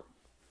 about... I don't.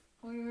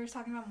 We were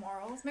talking about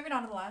morals? Maybe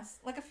not in the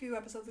last. Like a few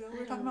episodes ago, we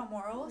were talking about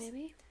morals.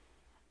 Maybe.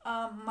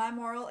 My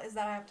moral is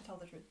that I have to tell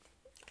the truth.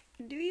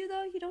 Do you,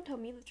 though? You don't tell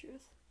me the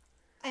truth.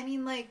 I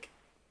mean, like,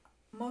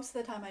 most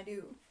of the time I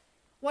do.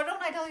 What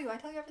don't I tell you? I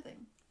tell you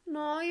everything.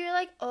 No, you're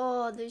like,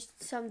 oh, there's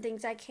some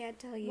things I can't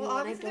tell you. Well, and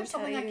obviously I there's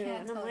don't tell something you. I can't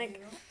And tell I'm like,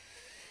 you.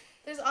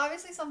 There's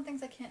obviously some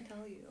things I can't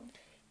tell you.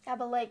 yeah,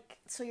 but like,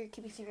 so you're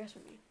keeping secrets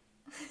from me.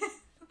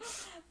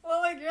 Well,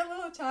 like, you're a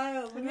little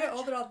child. When I'm you get not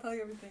older, I'll tell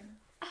you everything.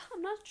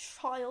 I'm not a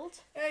child.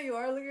 Yeah, you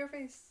are. Look at your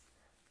face.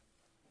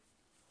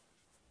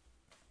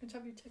 Good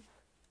job, you chick.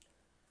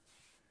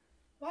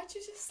 Why'd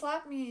you just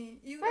slap me?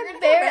 You're gonna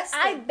get arrested.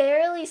 I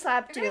barely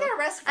slapped You're you. gonna get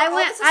arrested for all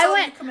this assault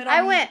you commit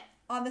on me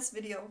on this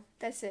video.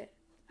 That's it.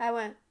 I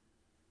went.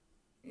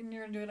 And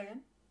you're gonna do it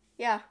again?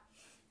 Yeah.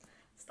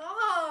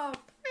 Stop!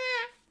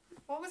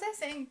 What was I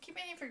saying? You keep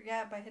making me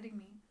forget by hitting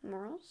me.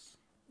 Morals?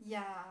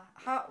 Yeah.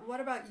 What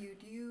about you?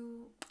 Do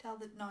you tell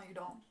the... No, you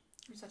don't.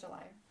 You're such a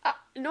liar.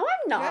 No,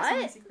 I'm Do you have so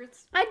many not.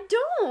 secrets? I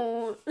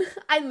don't.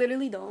 I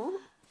literally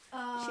don't.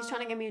 She's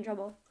trying to get me in Um,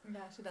 trouble.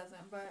 Yeah, she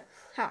doesn't. But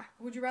Ha.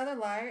 would you rather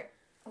lie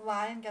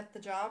and get the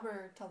job,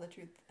 or tell the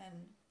truth and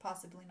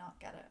possibly not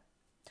get it?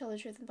 Tell the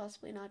truth and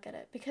possibly not get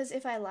it. Because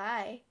if I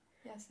lie,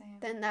 Yeah, same.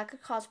 then that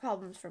could cause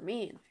problems for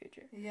me in the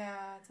future.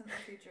 Yeah, it's a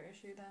future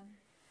issue then.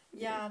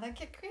 Yeah, that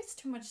creates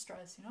too much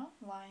stress, you know?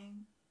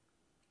 Lying.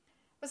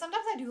 But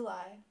sometimes I do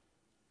lie.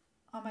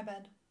 On my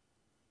bed.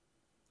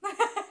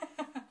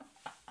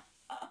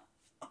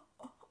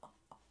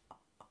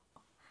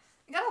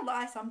 You gotta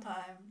lie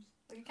sometimes.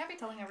 Like, you can't be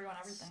telling everyone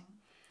everything.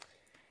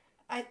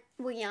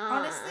 Well, yeah,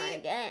 Honestly, I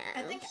guess.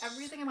 I think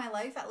everything in my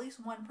life, at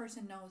least one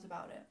person knows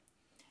about it.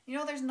 You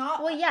know, there's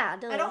not... Well, yeah,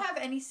 duh. I don't have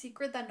any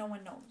secret that no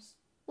one knows.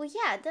 Well,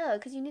 yeah, duh,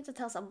 because you need to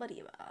tell somebody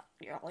about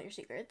all your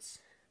secrets.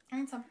 I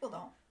mean, some people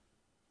don't.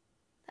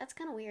 That's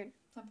kind of weird.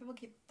 Some people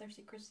keep their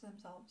secrets to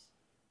themselves.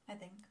 I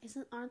think.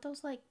 Aren't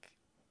those, like,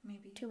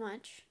 Maybe. too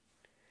much?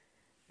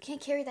 You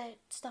can't carry that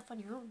stuff on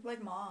your own.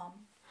 Like mom.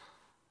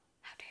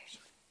 How dare she?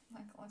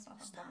 Like, let's not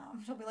talk about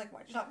mom. She'll be like,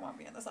 why'd you talk about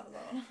me in this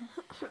episode?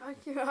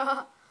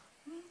 Yeah.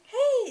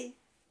 Hey!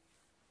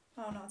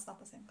 Oh no, it's not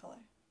the same color.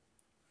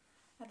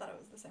 I thought it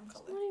was the same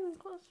color. Not even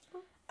close.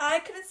 I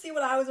couldn't see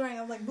what I was wearing.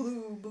 I was like,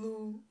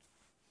 blue.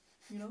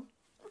 You know?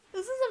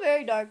 This is a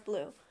very dark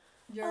blue.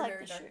 You're I like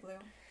very this dark shirt. blue.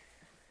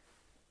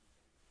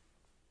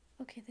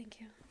 Okay, thank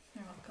you.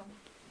 You're welcome.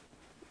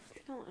 I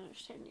don't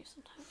understand you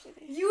sometimes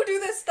either. You do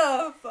this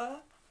stuff.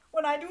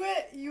 When I do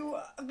it, you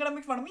are gonna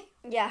make fun of me?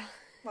 Yeah,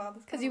 Wow,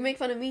 this because you make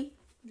fun of me.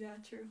 Yeah,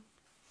 true.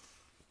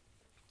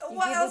 You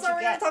What get else what you are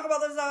we gonna get. talk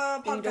about this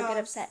podcast? And you don't get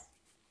upset.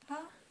 Huh?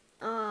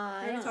 I We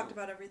already don't talked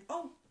know. about everything.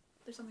 Oh,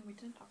 there's something we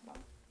didn't talk about.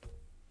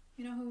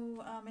 You know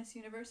who Miss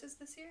Universe is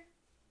this year?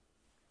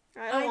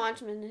 I don't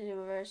watch Miss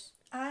Universe.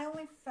 I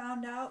only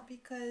found out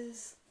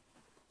because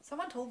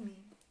someone told me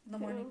in the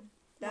Who? morning.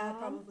 Dad, Mom?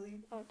 probably.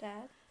 Oh,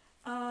 Dad.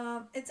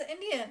 It's an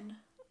Indian.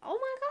 Oh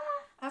my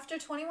god. After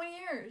 21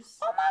 years.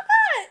 Oh my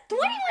god.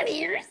 21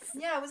 years.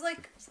 Yeah, it was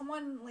like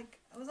someone, like,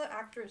 it was an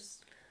actress.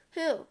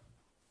 Who?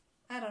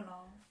 I don't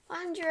know.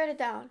 Why didn't you write it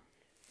down?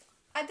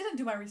 I didn't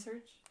do my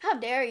research. How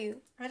dare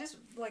you? I just,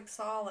 like,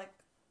 saw, like,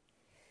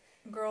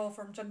 a girl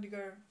from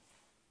Chandigarh.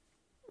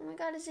 Oh my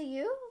god, is it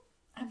you?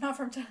 I'm not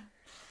from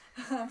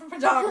I'm from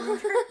Punjab,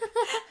 remember?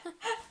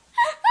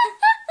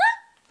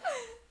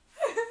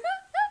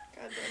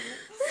 God damn it.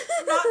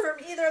 I'm not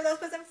from either of those,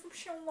 but I'm from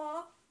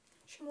Shimla.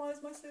 Shimla is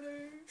my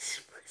city.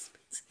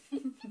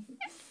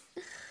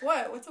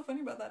 What? What's so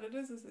funny about that? It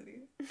is a city.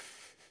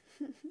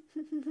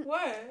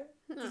 What?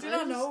 Did you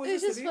not know it was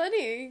it's a just city?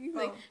 funny. Oh.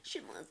 Like,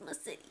 Shimla's my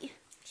city.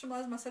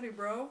 Shimla is my city,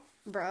 bro.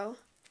 Bro.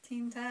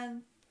 Team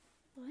 10.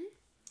 What?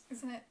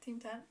 Isn't it Team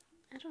 10?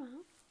 I don't know.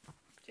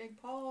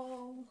 Jake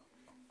Paul.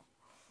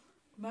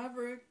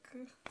 Maverick. I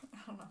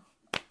don't know.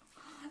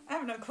 I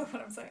have no clue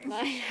what I'm saying.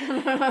 What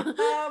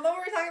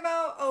were we talking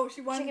about? Oh,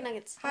 she won. Chicken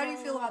nuggets. How do you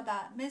feel about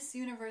that? Miss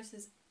Universe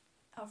is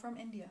from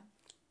India.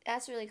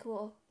 That's really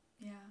cool.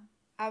 Yeah.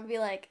 I would be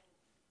like,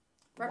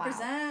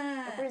 Represent.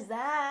 wow.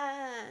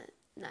 Represent.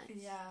 Nice.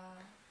 Yeah.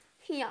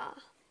 Yeah.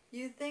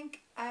 You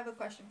think, I have a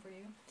question for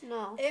you.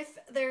 No. If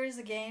there is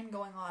a game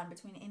going on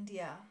between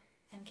India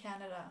and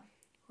Canada,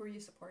 who are you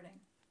supporting?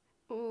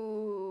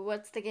 Ooh,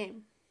 what's the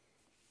game?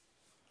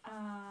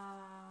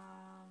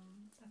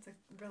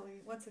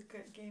 What's a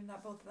good game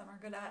that both of them are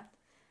good at?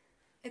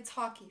 It's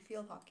hockey,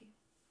 field hockey.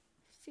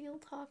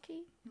 Field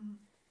hockey?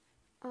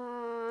 Mm-hmm.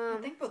 I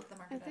think both of them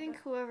are I good think at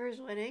it. whoever's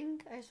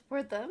winning, I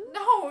support them.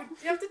 No,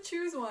 you have to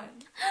choose one.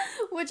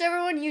 Whichever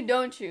one you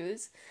don't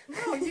choose.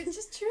 No, you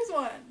just choose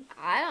one.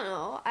 I don't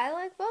know. I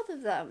like both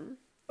of them.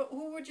 But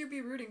who would you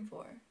be rooting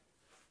for?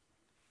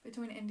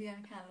 Between India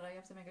and Canada, you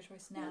have to make a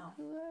choice now.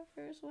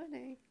 Whoever's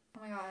winning.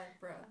 Oh my god,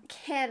 bro.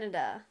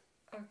 Canada.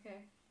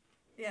 Okay.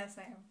 Yeah,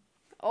 same.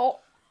 Oh.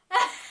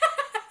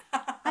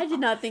 I did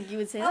not think you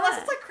would say Unless that.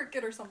 it's like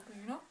cricket or something,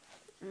 you know?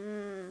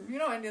 You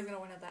know India's gonna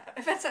win at that.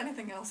 If it's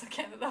anything else, at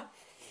Canada.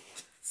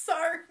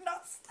 Sorry,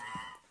 not.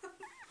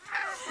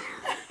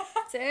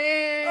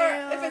 Damn.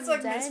 Or if it's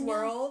like Miss Daniel.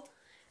 World.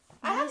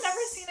 I have never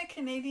Miss- seen a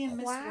Canadian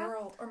Miss Wow.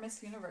 World or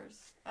Miss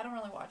Universe. I don't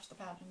really watch the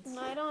pageants.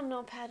 No, I don't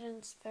know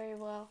pageants very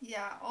well.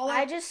 Yeah,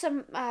 I just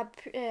some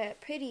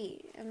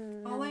pretty.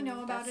 all I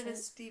know about that's it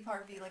is Steve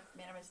Harvey like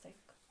made a mistake.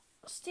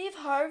 Steve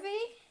Harvey.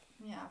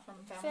 Yeah, from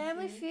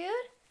Family Feud.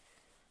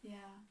 Yeah,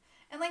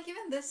 and like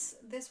even this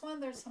one,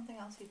 there's something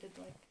else he did.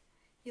 Like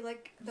he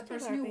like the Steve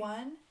person who Harvey.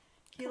 won,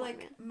 he Come on, like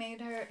man.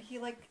 made her. He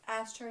like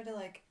asked her to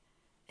like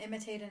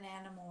imitate an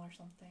animal or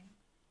something,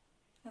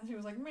 and she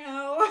was like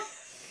meow.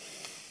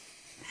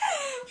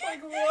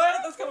 Like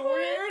what? That's kind of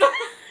weird.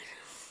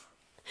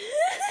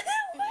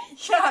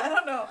 Yeah, I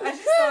don't know. I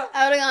just thought.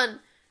 I would have gone.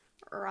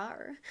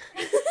 Rawr.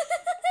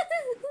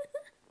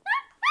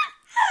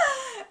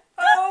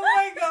 Oh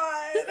my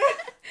god!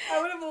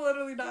 I would have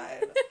literally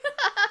died.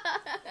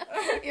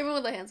 Even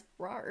with the hands.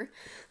 Rawr.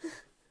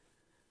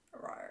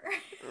 Rawr.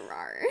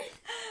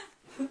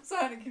 Rawr. So,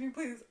 honey, can you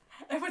please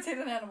imitate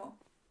an animal?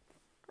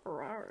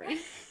 Rawr.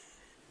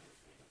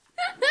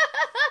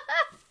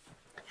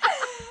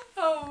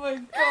 Oh my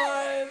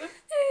god.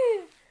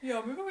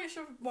 Yo, maybe we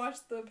should watch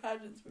the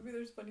pageants. Maybe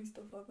there's funny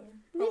stuff out there.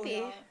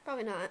 Maybe.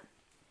 Probably not.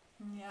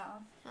 Yeah.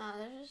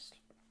 There's just.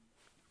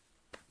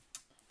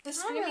 The I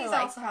don't really streamies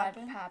like also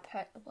happen.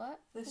 what?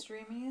 The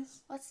streamies.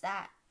 What's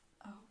that?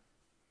 Oh.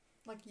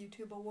 Like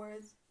YouTube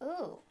awards.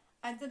 Ooh.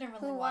 I didn't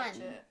really Who watch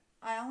won? it.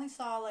 I only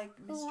saw like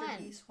Who Mr. won?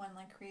 Beast won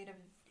like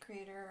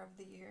creator of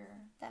the year.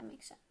 That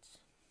makes sense.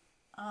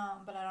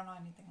 But I don't know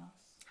anything else.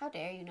 How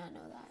dare you not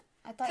know that?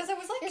 I thought Because it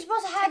was like you're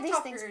supposed to have these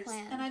things TikTokers,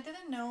 planned. and I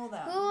didn't know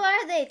them. Who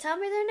are they? Tell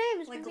me their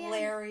names. Like maybe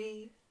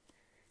Larry.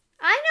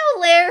 I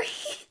know Larry.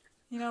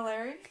 You know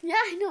Larry? Yeah,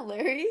 I know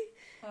Larry.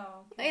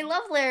 Oh. I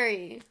love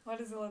Larry. What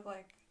does it look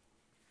like?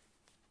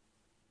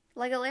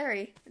 Like a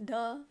Larry.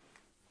 Duh.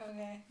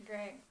 Okay,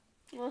 great.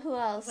 Well, who It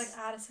else? was like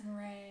Addison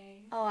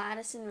Rae. Oh,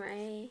 Addison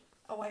Rae.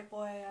 A white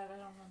boy. I don't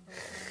remember his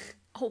name.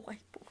 Oh,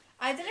 white boy.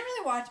 I didn't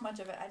really watch much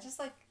of it. I just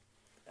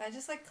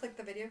clicked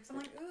the video because I'm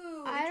like,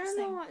 ooh, I don't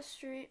interesting. know what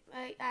stream.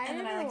 I And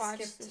then never I like watched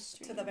the skipped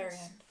streams. to the very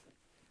end.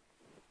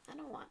 I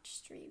don't watch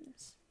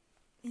streams.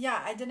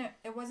 Yeah, I didn't.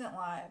 It wasn't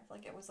live.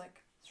 Like it was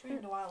like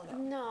streamed a while ago.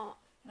 No.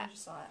 And I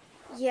just saw it.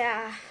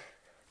 Yeah.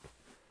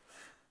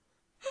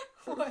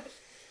 What?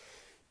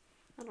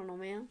 I don't know,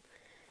 man.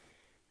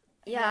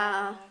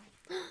 Yeah.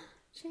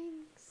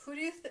 Jinx. Who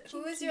do you?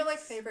 Who is your like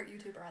favorite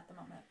YouTuber at the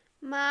moment?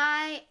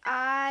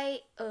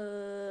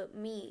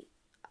 Me,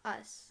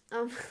 us.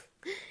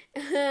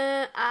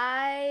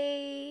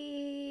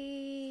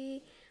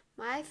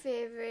 My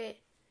favorite.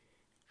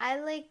 I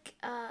like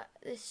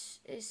this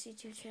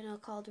YouTube channel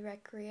called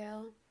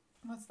Recreo.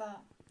 What's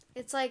that?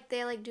 It's like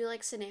they like do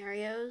like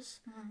scenarios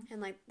Mm-hmm.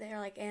 and like they're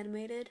like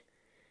animated,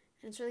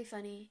 and it's really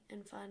funny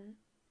and fun,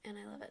 and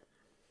I love it.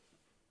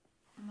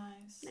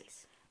 Nice.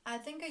 Nice. I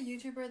think a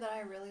YouTuber that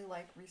I really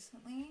like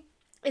recently.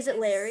 Is it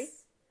Larry?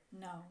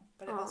 No,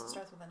 but it also Aw.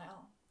 starts with an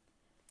L.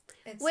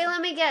 It's Wait,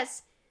 let me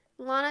guess.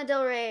 Lana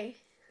Del Rey.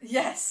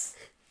 Yes.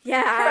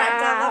 Yeah. Correct.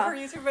 I love her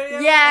YouTube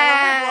videos. Yeah.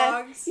 I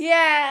love her vlogs.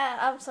 Yeah.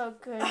 I'm so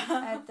good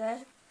at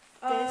that.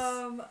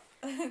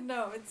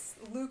 No, it's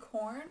Luke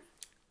Horn.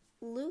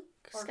 Luke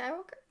Or-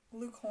 Skywalker?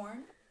 Luke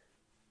Horn.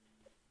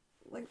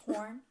 Like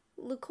horn.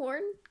 Luke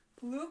Horn?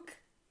 Luke.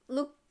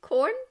 Luke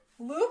Corn?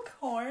 Luke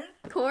Horn.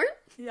 Corn?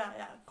 Yeah,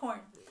 corn.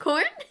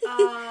 Corn?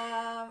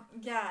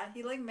 Yeah,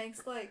 he like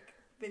makes like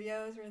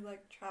videos where he's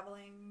like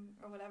traveling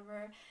or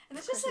whatever, and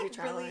it's just like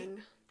really,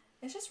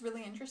 it's just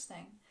really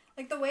interesting.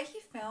 Like the way he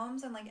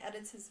films and like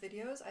edits his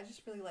videos, I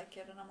just really like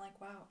it, and I'm like,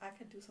 wow, I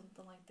could do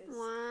something like this.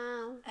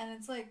 Wow. And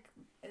it's like,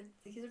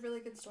 he's a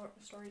really good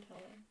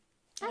storyteller.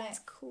 And That's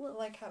I cool.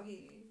 like how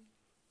he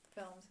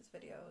films his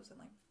videos and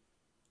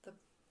like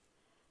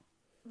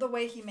the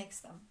way he makes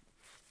them.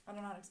 I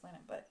don't know how to explain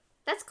it, but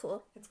That's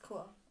cool. it's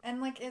cool.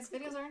 And like his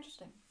videos are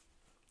interesting.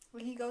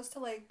 When he goes to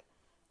like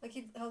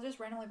he'll just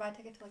randomly buy a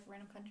ticket to like a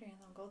random country and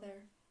they'll go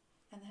there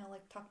and he'll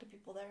like talk to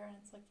people there and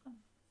it's like fun.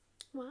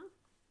 Wow.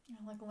 You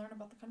know, like learn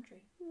about the country.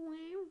 Wow.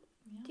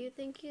 Yeah. Do you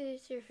think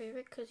it's your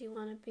favorite because you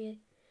want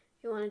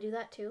to do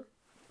that too?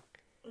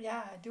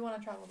 Yeah, I do want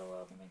to travel the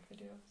world and make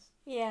videos.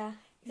 Yeah.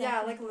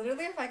 Yeah, like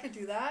literally if I could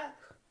do that,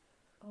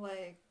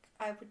 like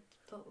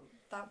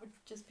that would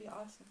just be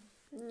awesome.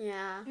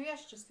 Yeah. Maybe I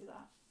should just do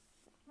that.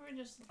 Maybe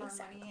just earn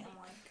Exactly. money and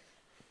like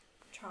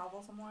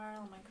travel somewhere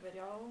and make a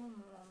video and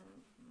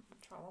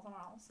travel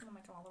somewhere else and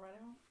make another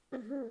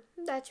video.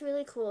 That's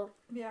really cool.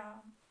 Yeah.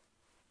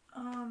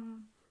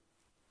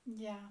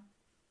 Yeah.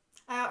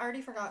 I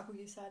already forgot who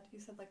you said. You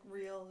said like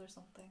reels or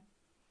something.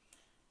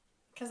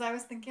 Because I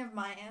was thinking of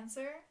my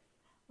answer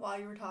while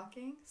you were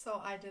talking, so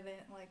I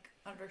didn't like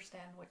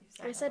understand what you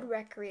said. I said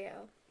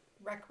Recreo.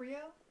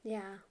 Recreo?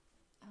 Yeah.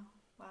 Oh,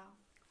 wow.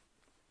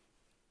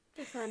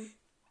 They're fun.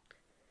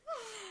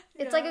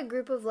 Yeah. It's like a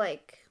group of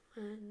like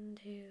 1,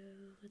 2,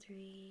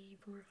 3,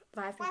 4,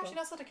 5 people. Wow, she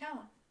knows how to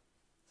count.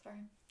 Sorry.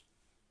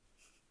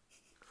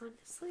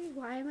 Honestly,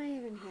 why am I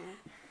even here?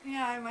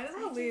 Yeah, I might as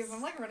well leave.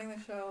 I'm like running the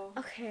show.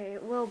 Okay,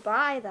 well,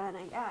 bye then,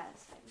 I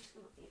guess. I'm just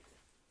gonna leave.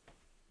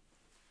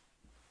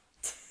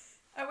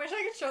 I wish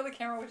I could show the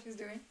camera what she's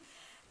doing.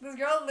 This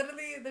girl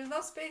literally, there's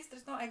no space,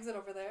 there's no exit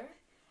over there.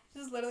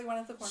 She's literally one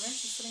at the corner.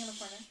 She's sitting in the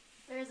corner.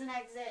 There's an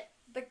exit.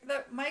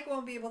 The mic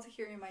won't be able to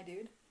hear you, my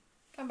dude.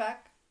 Come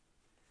back.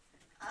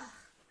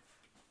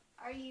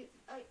 Are you...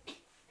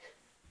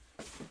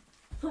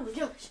 Oh my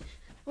gosh.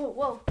 Whoa,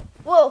 whoa,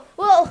 whoa,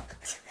 whoa!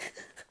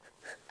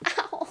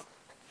 Ow!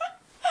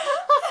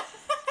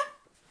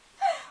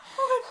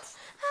 What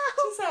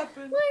just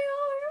happened? My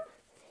arm!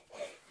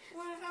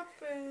 What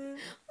happened?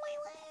 My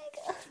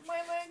leg!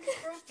 My leg's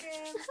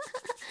broken.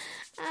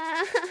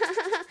 Ah.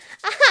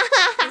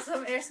 There's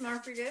some ASMR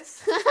for you guys.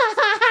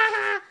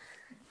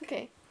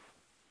 Okay.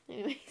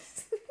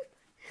 Anyways.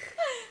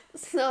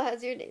 So,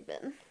 how's your day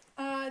been?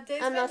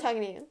 I'm not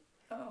talking to you.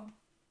 Oh.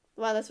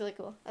 Wow, that's really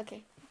cool.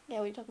 Okay. Yeah,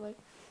 what are you talking about?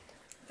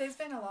 Day's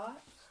been a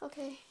lot.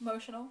 Okay.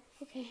 Emotional.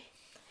 Okay.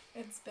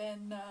 It's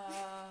been,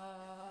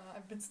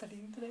 I've been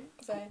studying today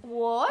because I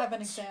What? have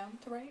an exam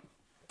to write.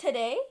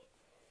 Today?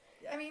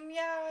 I mean,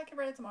 yeah, I can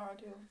write it tomorrow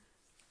too.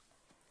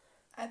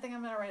 I think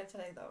I'm gonna write it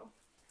today though,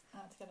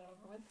 to get it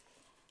over with.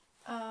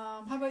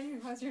 How about you?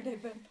 How's your day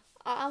been?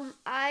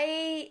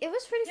 It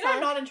was pretty You know, fun.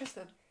 I'm not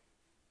interested.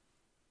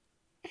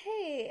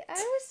 Hey, I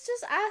was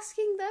just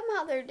asking them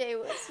how their day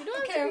was. You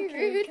don't have to be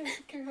rude.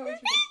 Okay, how was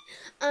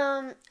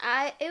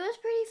your day? It was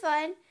pretty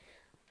fun.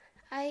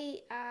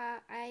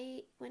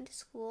 I went to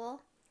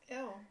school.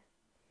 Ew.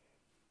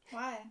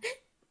 Why?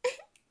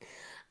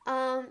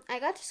 I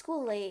got to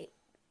school late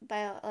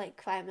by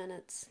like 5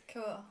 minutes.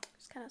 Cool.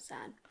 It's kind of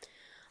sad.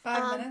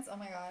 5 minutes? Oh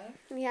my god.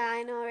 Yeah,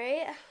 I know,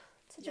 right?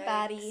 Such a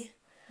baddie.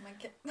 Oh my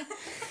god.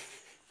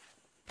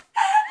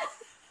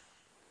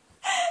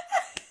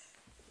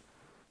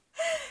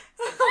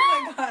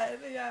 Oh my god,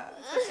 yeah.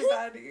 Such a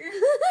baddie.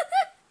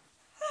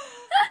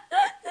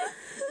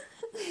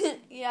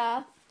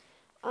 Yeah.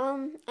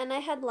 And I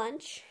had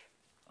lunch.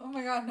 Oh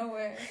my god, no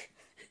way.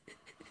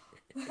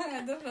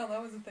 I didn't know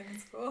that was a thing in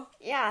school.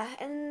 Yeah,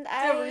 and Do you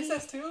have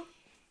recess too?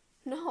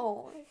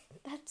 No,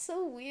 that's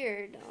so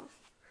weird.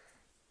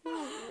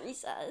 No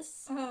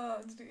recess.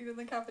 Did you eat in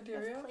the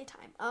cafeteria? That's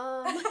playtime.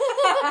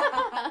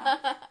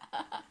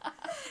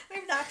 We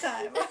have nap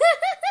time.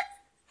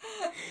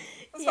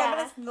 It's 5 Yeah.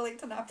 minutes late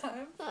to nap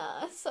time.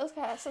 So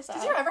sad.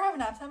 Did you ever have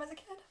nap time as a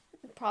kid?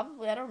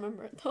 Probably. I don't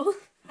remember it though.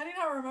 How do you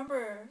not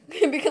remember?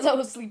 Because I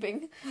was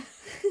sleeping.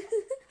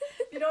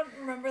 You don't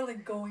remember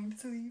like going to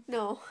sleep?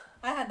 No.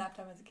 I had nap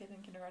time as a kid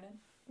in kindergarten.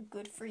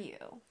 Good for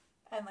you.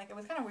 And like it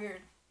was kind of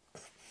weird,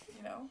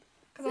 you know?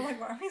 Because I'm like,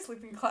 why are we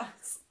sleeping in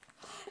class?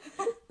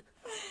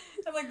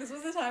 And like this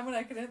was the time when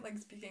I couldn't like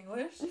speak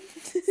English. So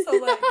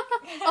like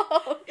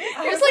Oh,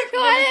 I you're was, like,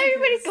 why really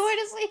everybody's confused. going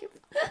to sleep?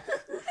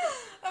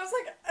 I was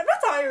like, I'm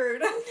not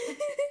tired.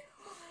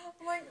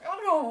 I'm like, I want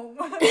to go home.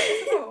 I want to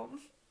go home.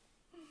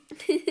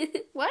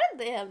 Why did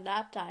they have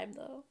nap time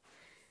though?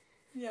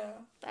 Yeah.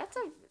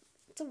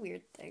 It's a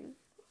weird thing.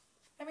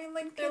 I mean,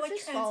 like they're like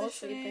Kids just fall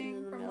asleep in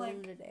transitioning the from middle like,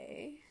 of the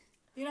day.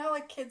 you know how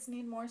like kids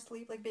need more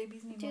sleep, like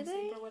babies need Do more they?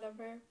 sleep or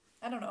whatever.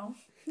 I don't know.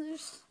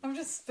 There's... I'm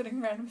just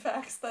spitting random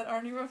facts that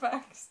aren't even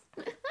facts.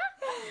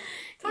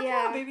 Talking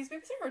Yeah. about babies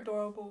are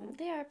adorable.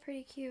 They are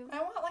pretty cute.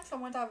 I want like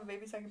someone to have a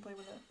baby so I can play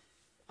with it.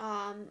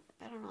 I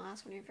don't know.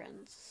 Ask one of your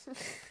friends.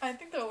 I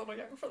think they're a little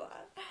young for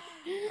that.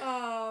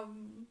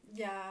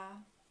 Yeah.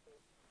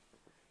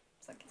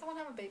 It's like, can someone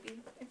have a baby?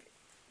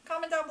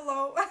 Comment down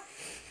below.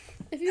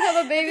 If you have a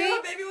If baby, you have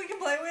a baby we can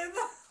play with.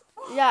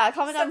 yeah,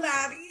 comment Some down.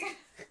 baddie.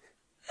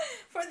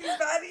 For these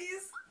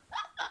baddies.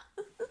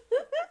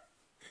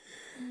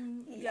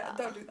 Yeah,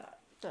 don't do that.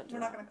 Don't do We're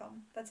that. not gonna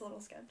come. That's a little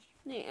sketch.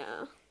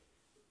 Yeah.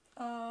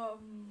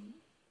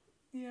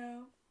 Yeah.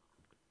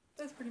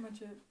 That's pretty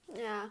much it.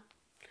 Yeah.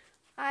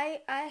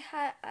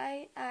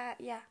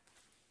 Yeah.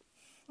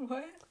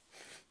 What?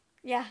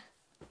 Yeah.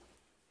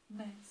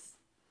 Nice.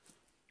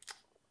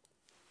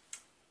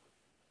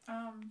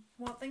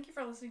 Well, thank you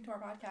for listening to our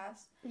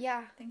podcast.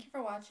 Yeah. Thank you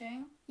for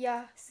watching.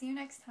 Yeah. See you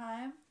next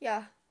time.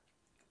 Yeah.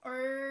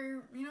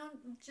 Or,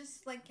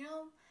 just like,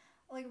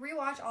 like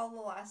rewatch all the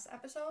last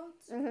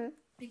episodes Mhm.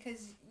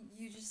 because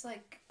you just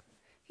like,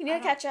 You need to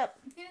catch up.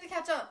 you need to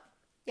catch up.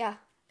 Yeah.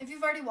 If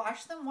you've already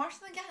watched them, watch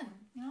them again,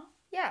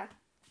 Yeah.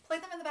 Play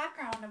them in the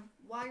background of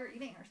while you're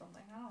eating or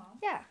something. I don't know.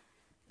 Yeah.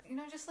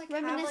 Just like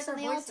Reminisce have,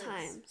 on like, the our old voices.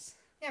 times.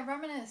 Yeah,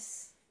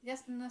 reminisce.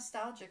 Yes,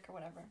 nostalgic or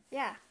whatever.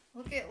 Yeah.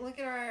 Look at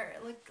our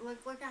look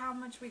at how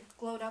much we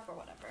glowed up or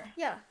whatever.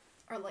 Yeah.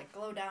 Or like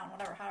glow down,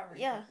 whatever, however.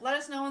 Yeah. Let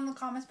us know in the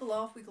comments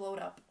below if we glowed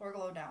up or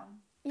glow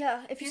down.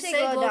 Yeah, if you If you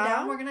say glow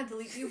down, we're gonna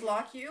delete you,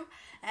 block you,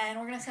 and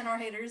we're gonna send our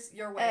haters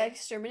your way.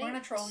 exterminate. We're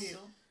gonna troll you.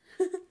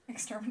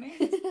 Exterminate?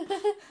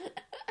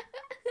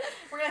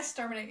 We're gonna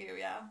exterminate you,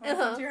 yeah. We're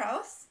gonna come to your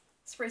house,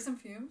 spray some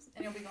fumes,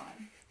 and you'll be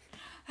gone.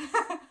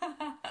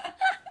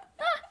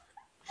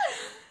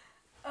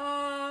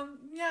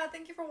 Yeah,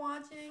 thank you for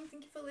watching.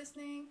 Thank you for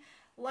listening.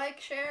 Like,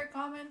 share,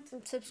 comment,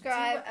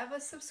 subscribe. Do whatever.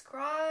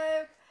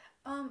 Subscribe.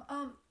 I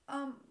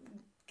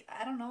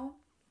don't know.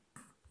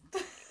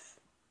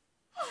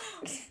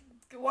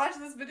 Watch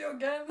this video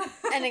again.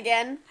 And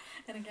again.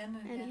 And again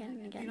and again.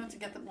 And again. You know, to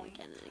get the point.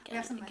 We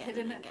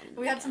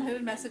have some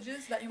hidden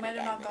messages that you might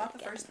have not got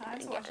the first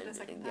time, so watch it a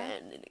second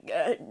time.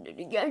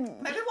 Maybe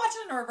watch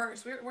it in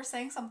reverse. We're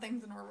saying some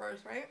things in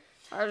reverse, right?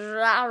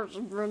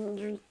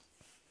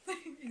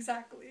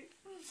 Exactly.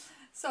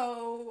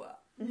 So,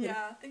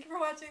 yeah. Thank you for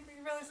watching. Thank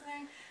you for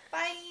listening.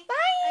 Bye. Bye.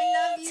 I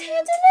love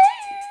you.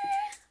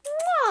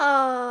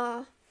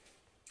 Aww.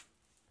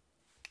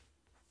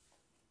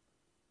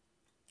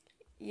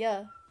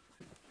 Yeah.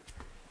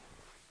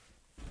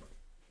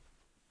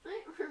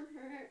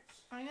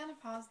 I'm gonna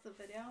pause the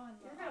video and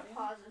You're gonna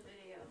pause the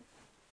video.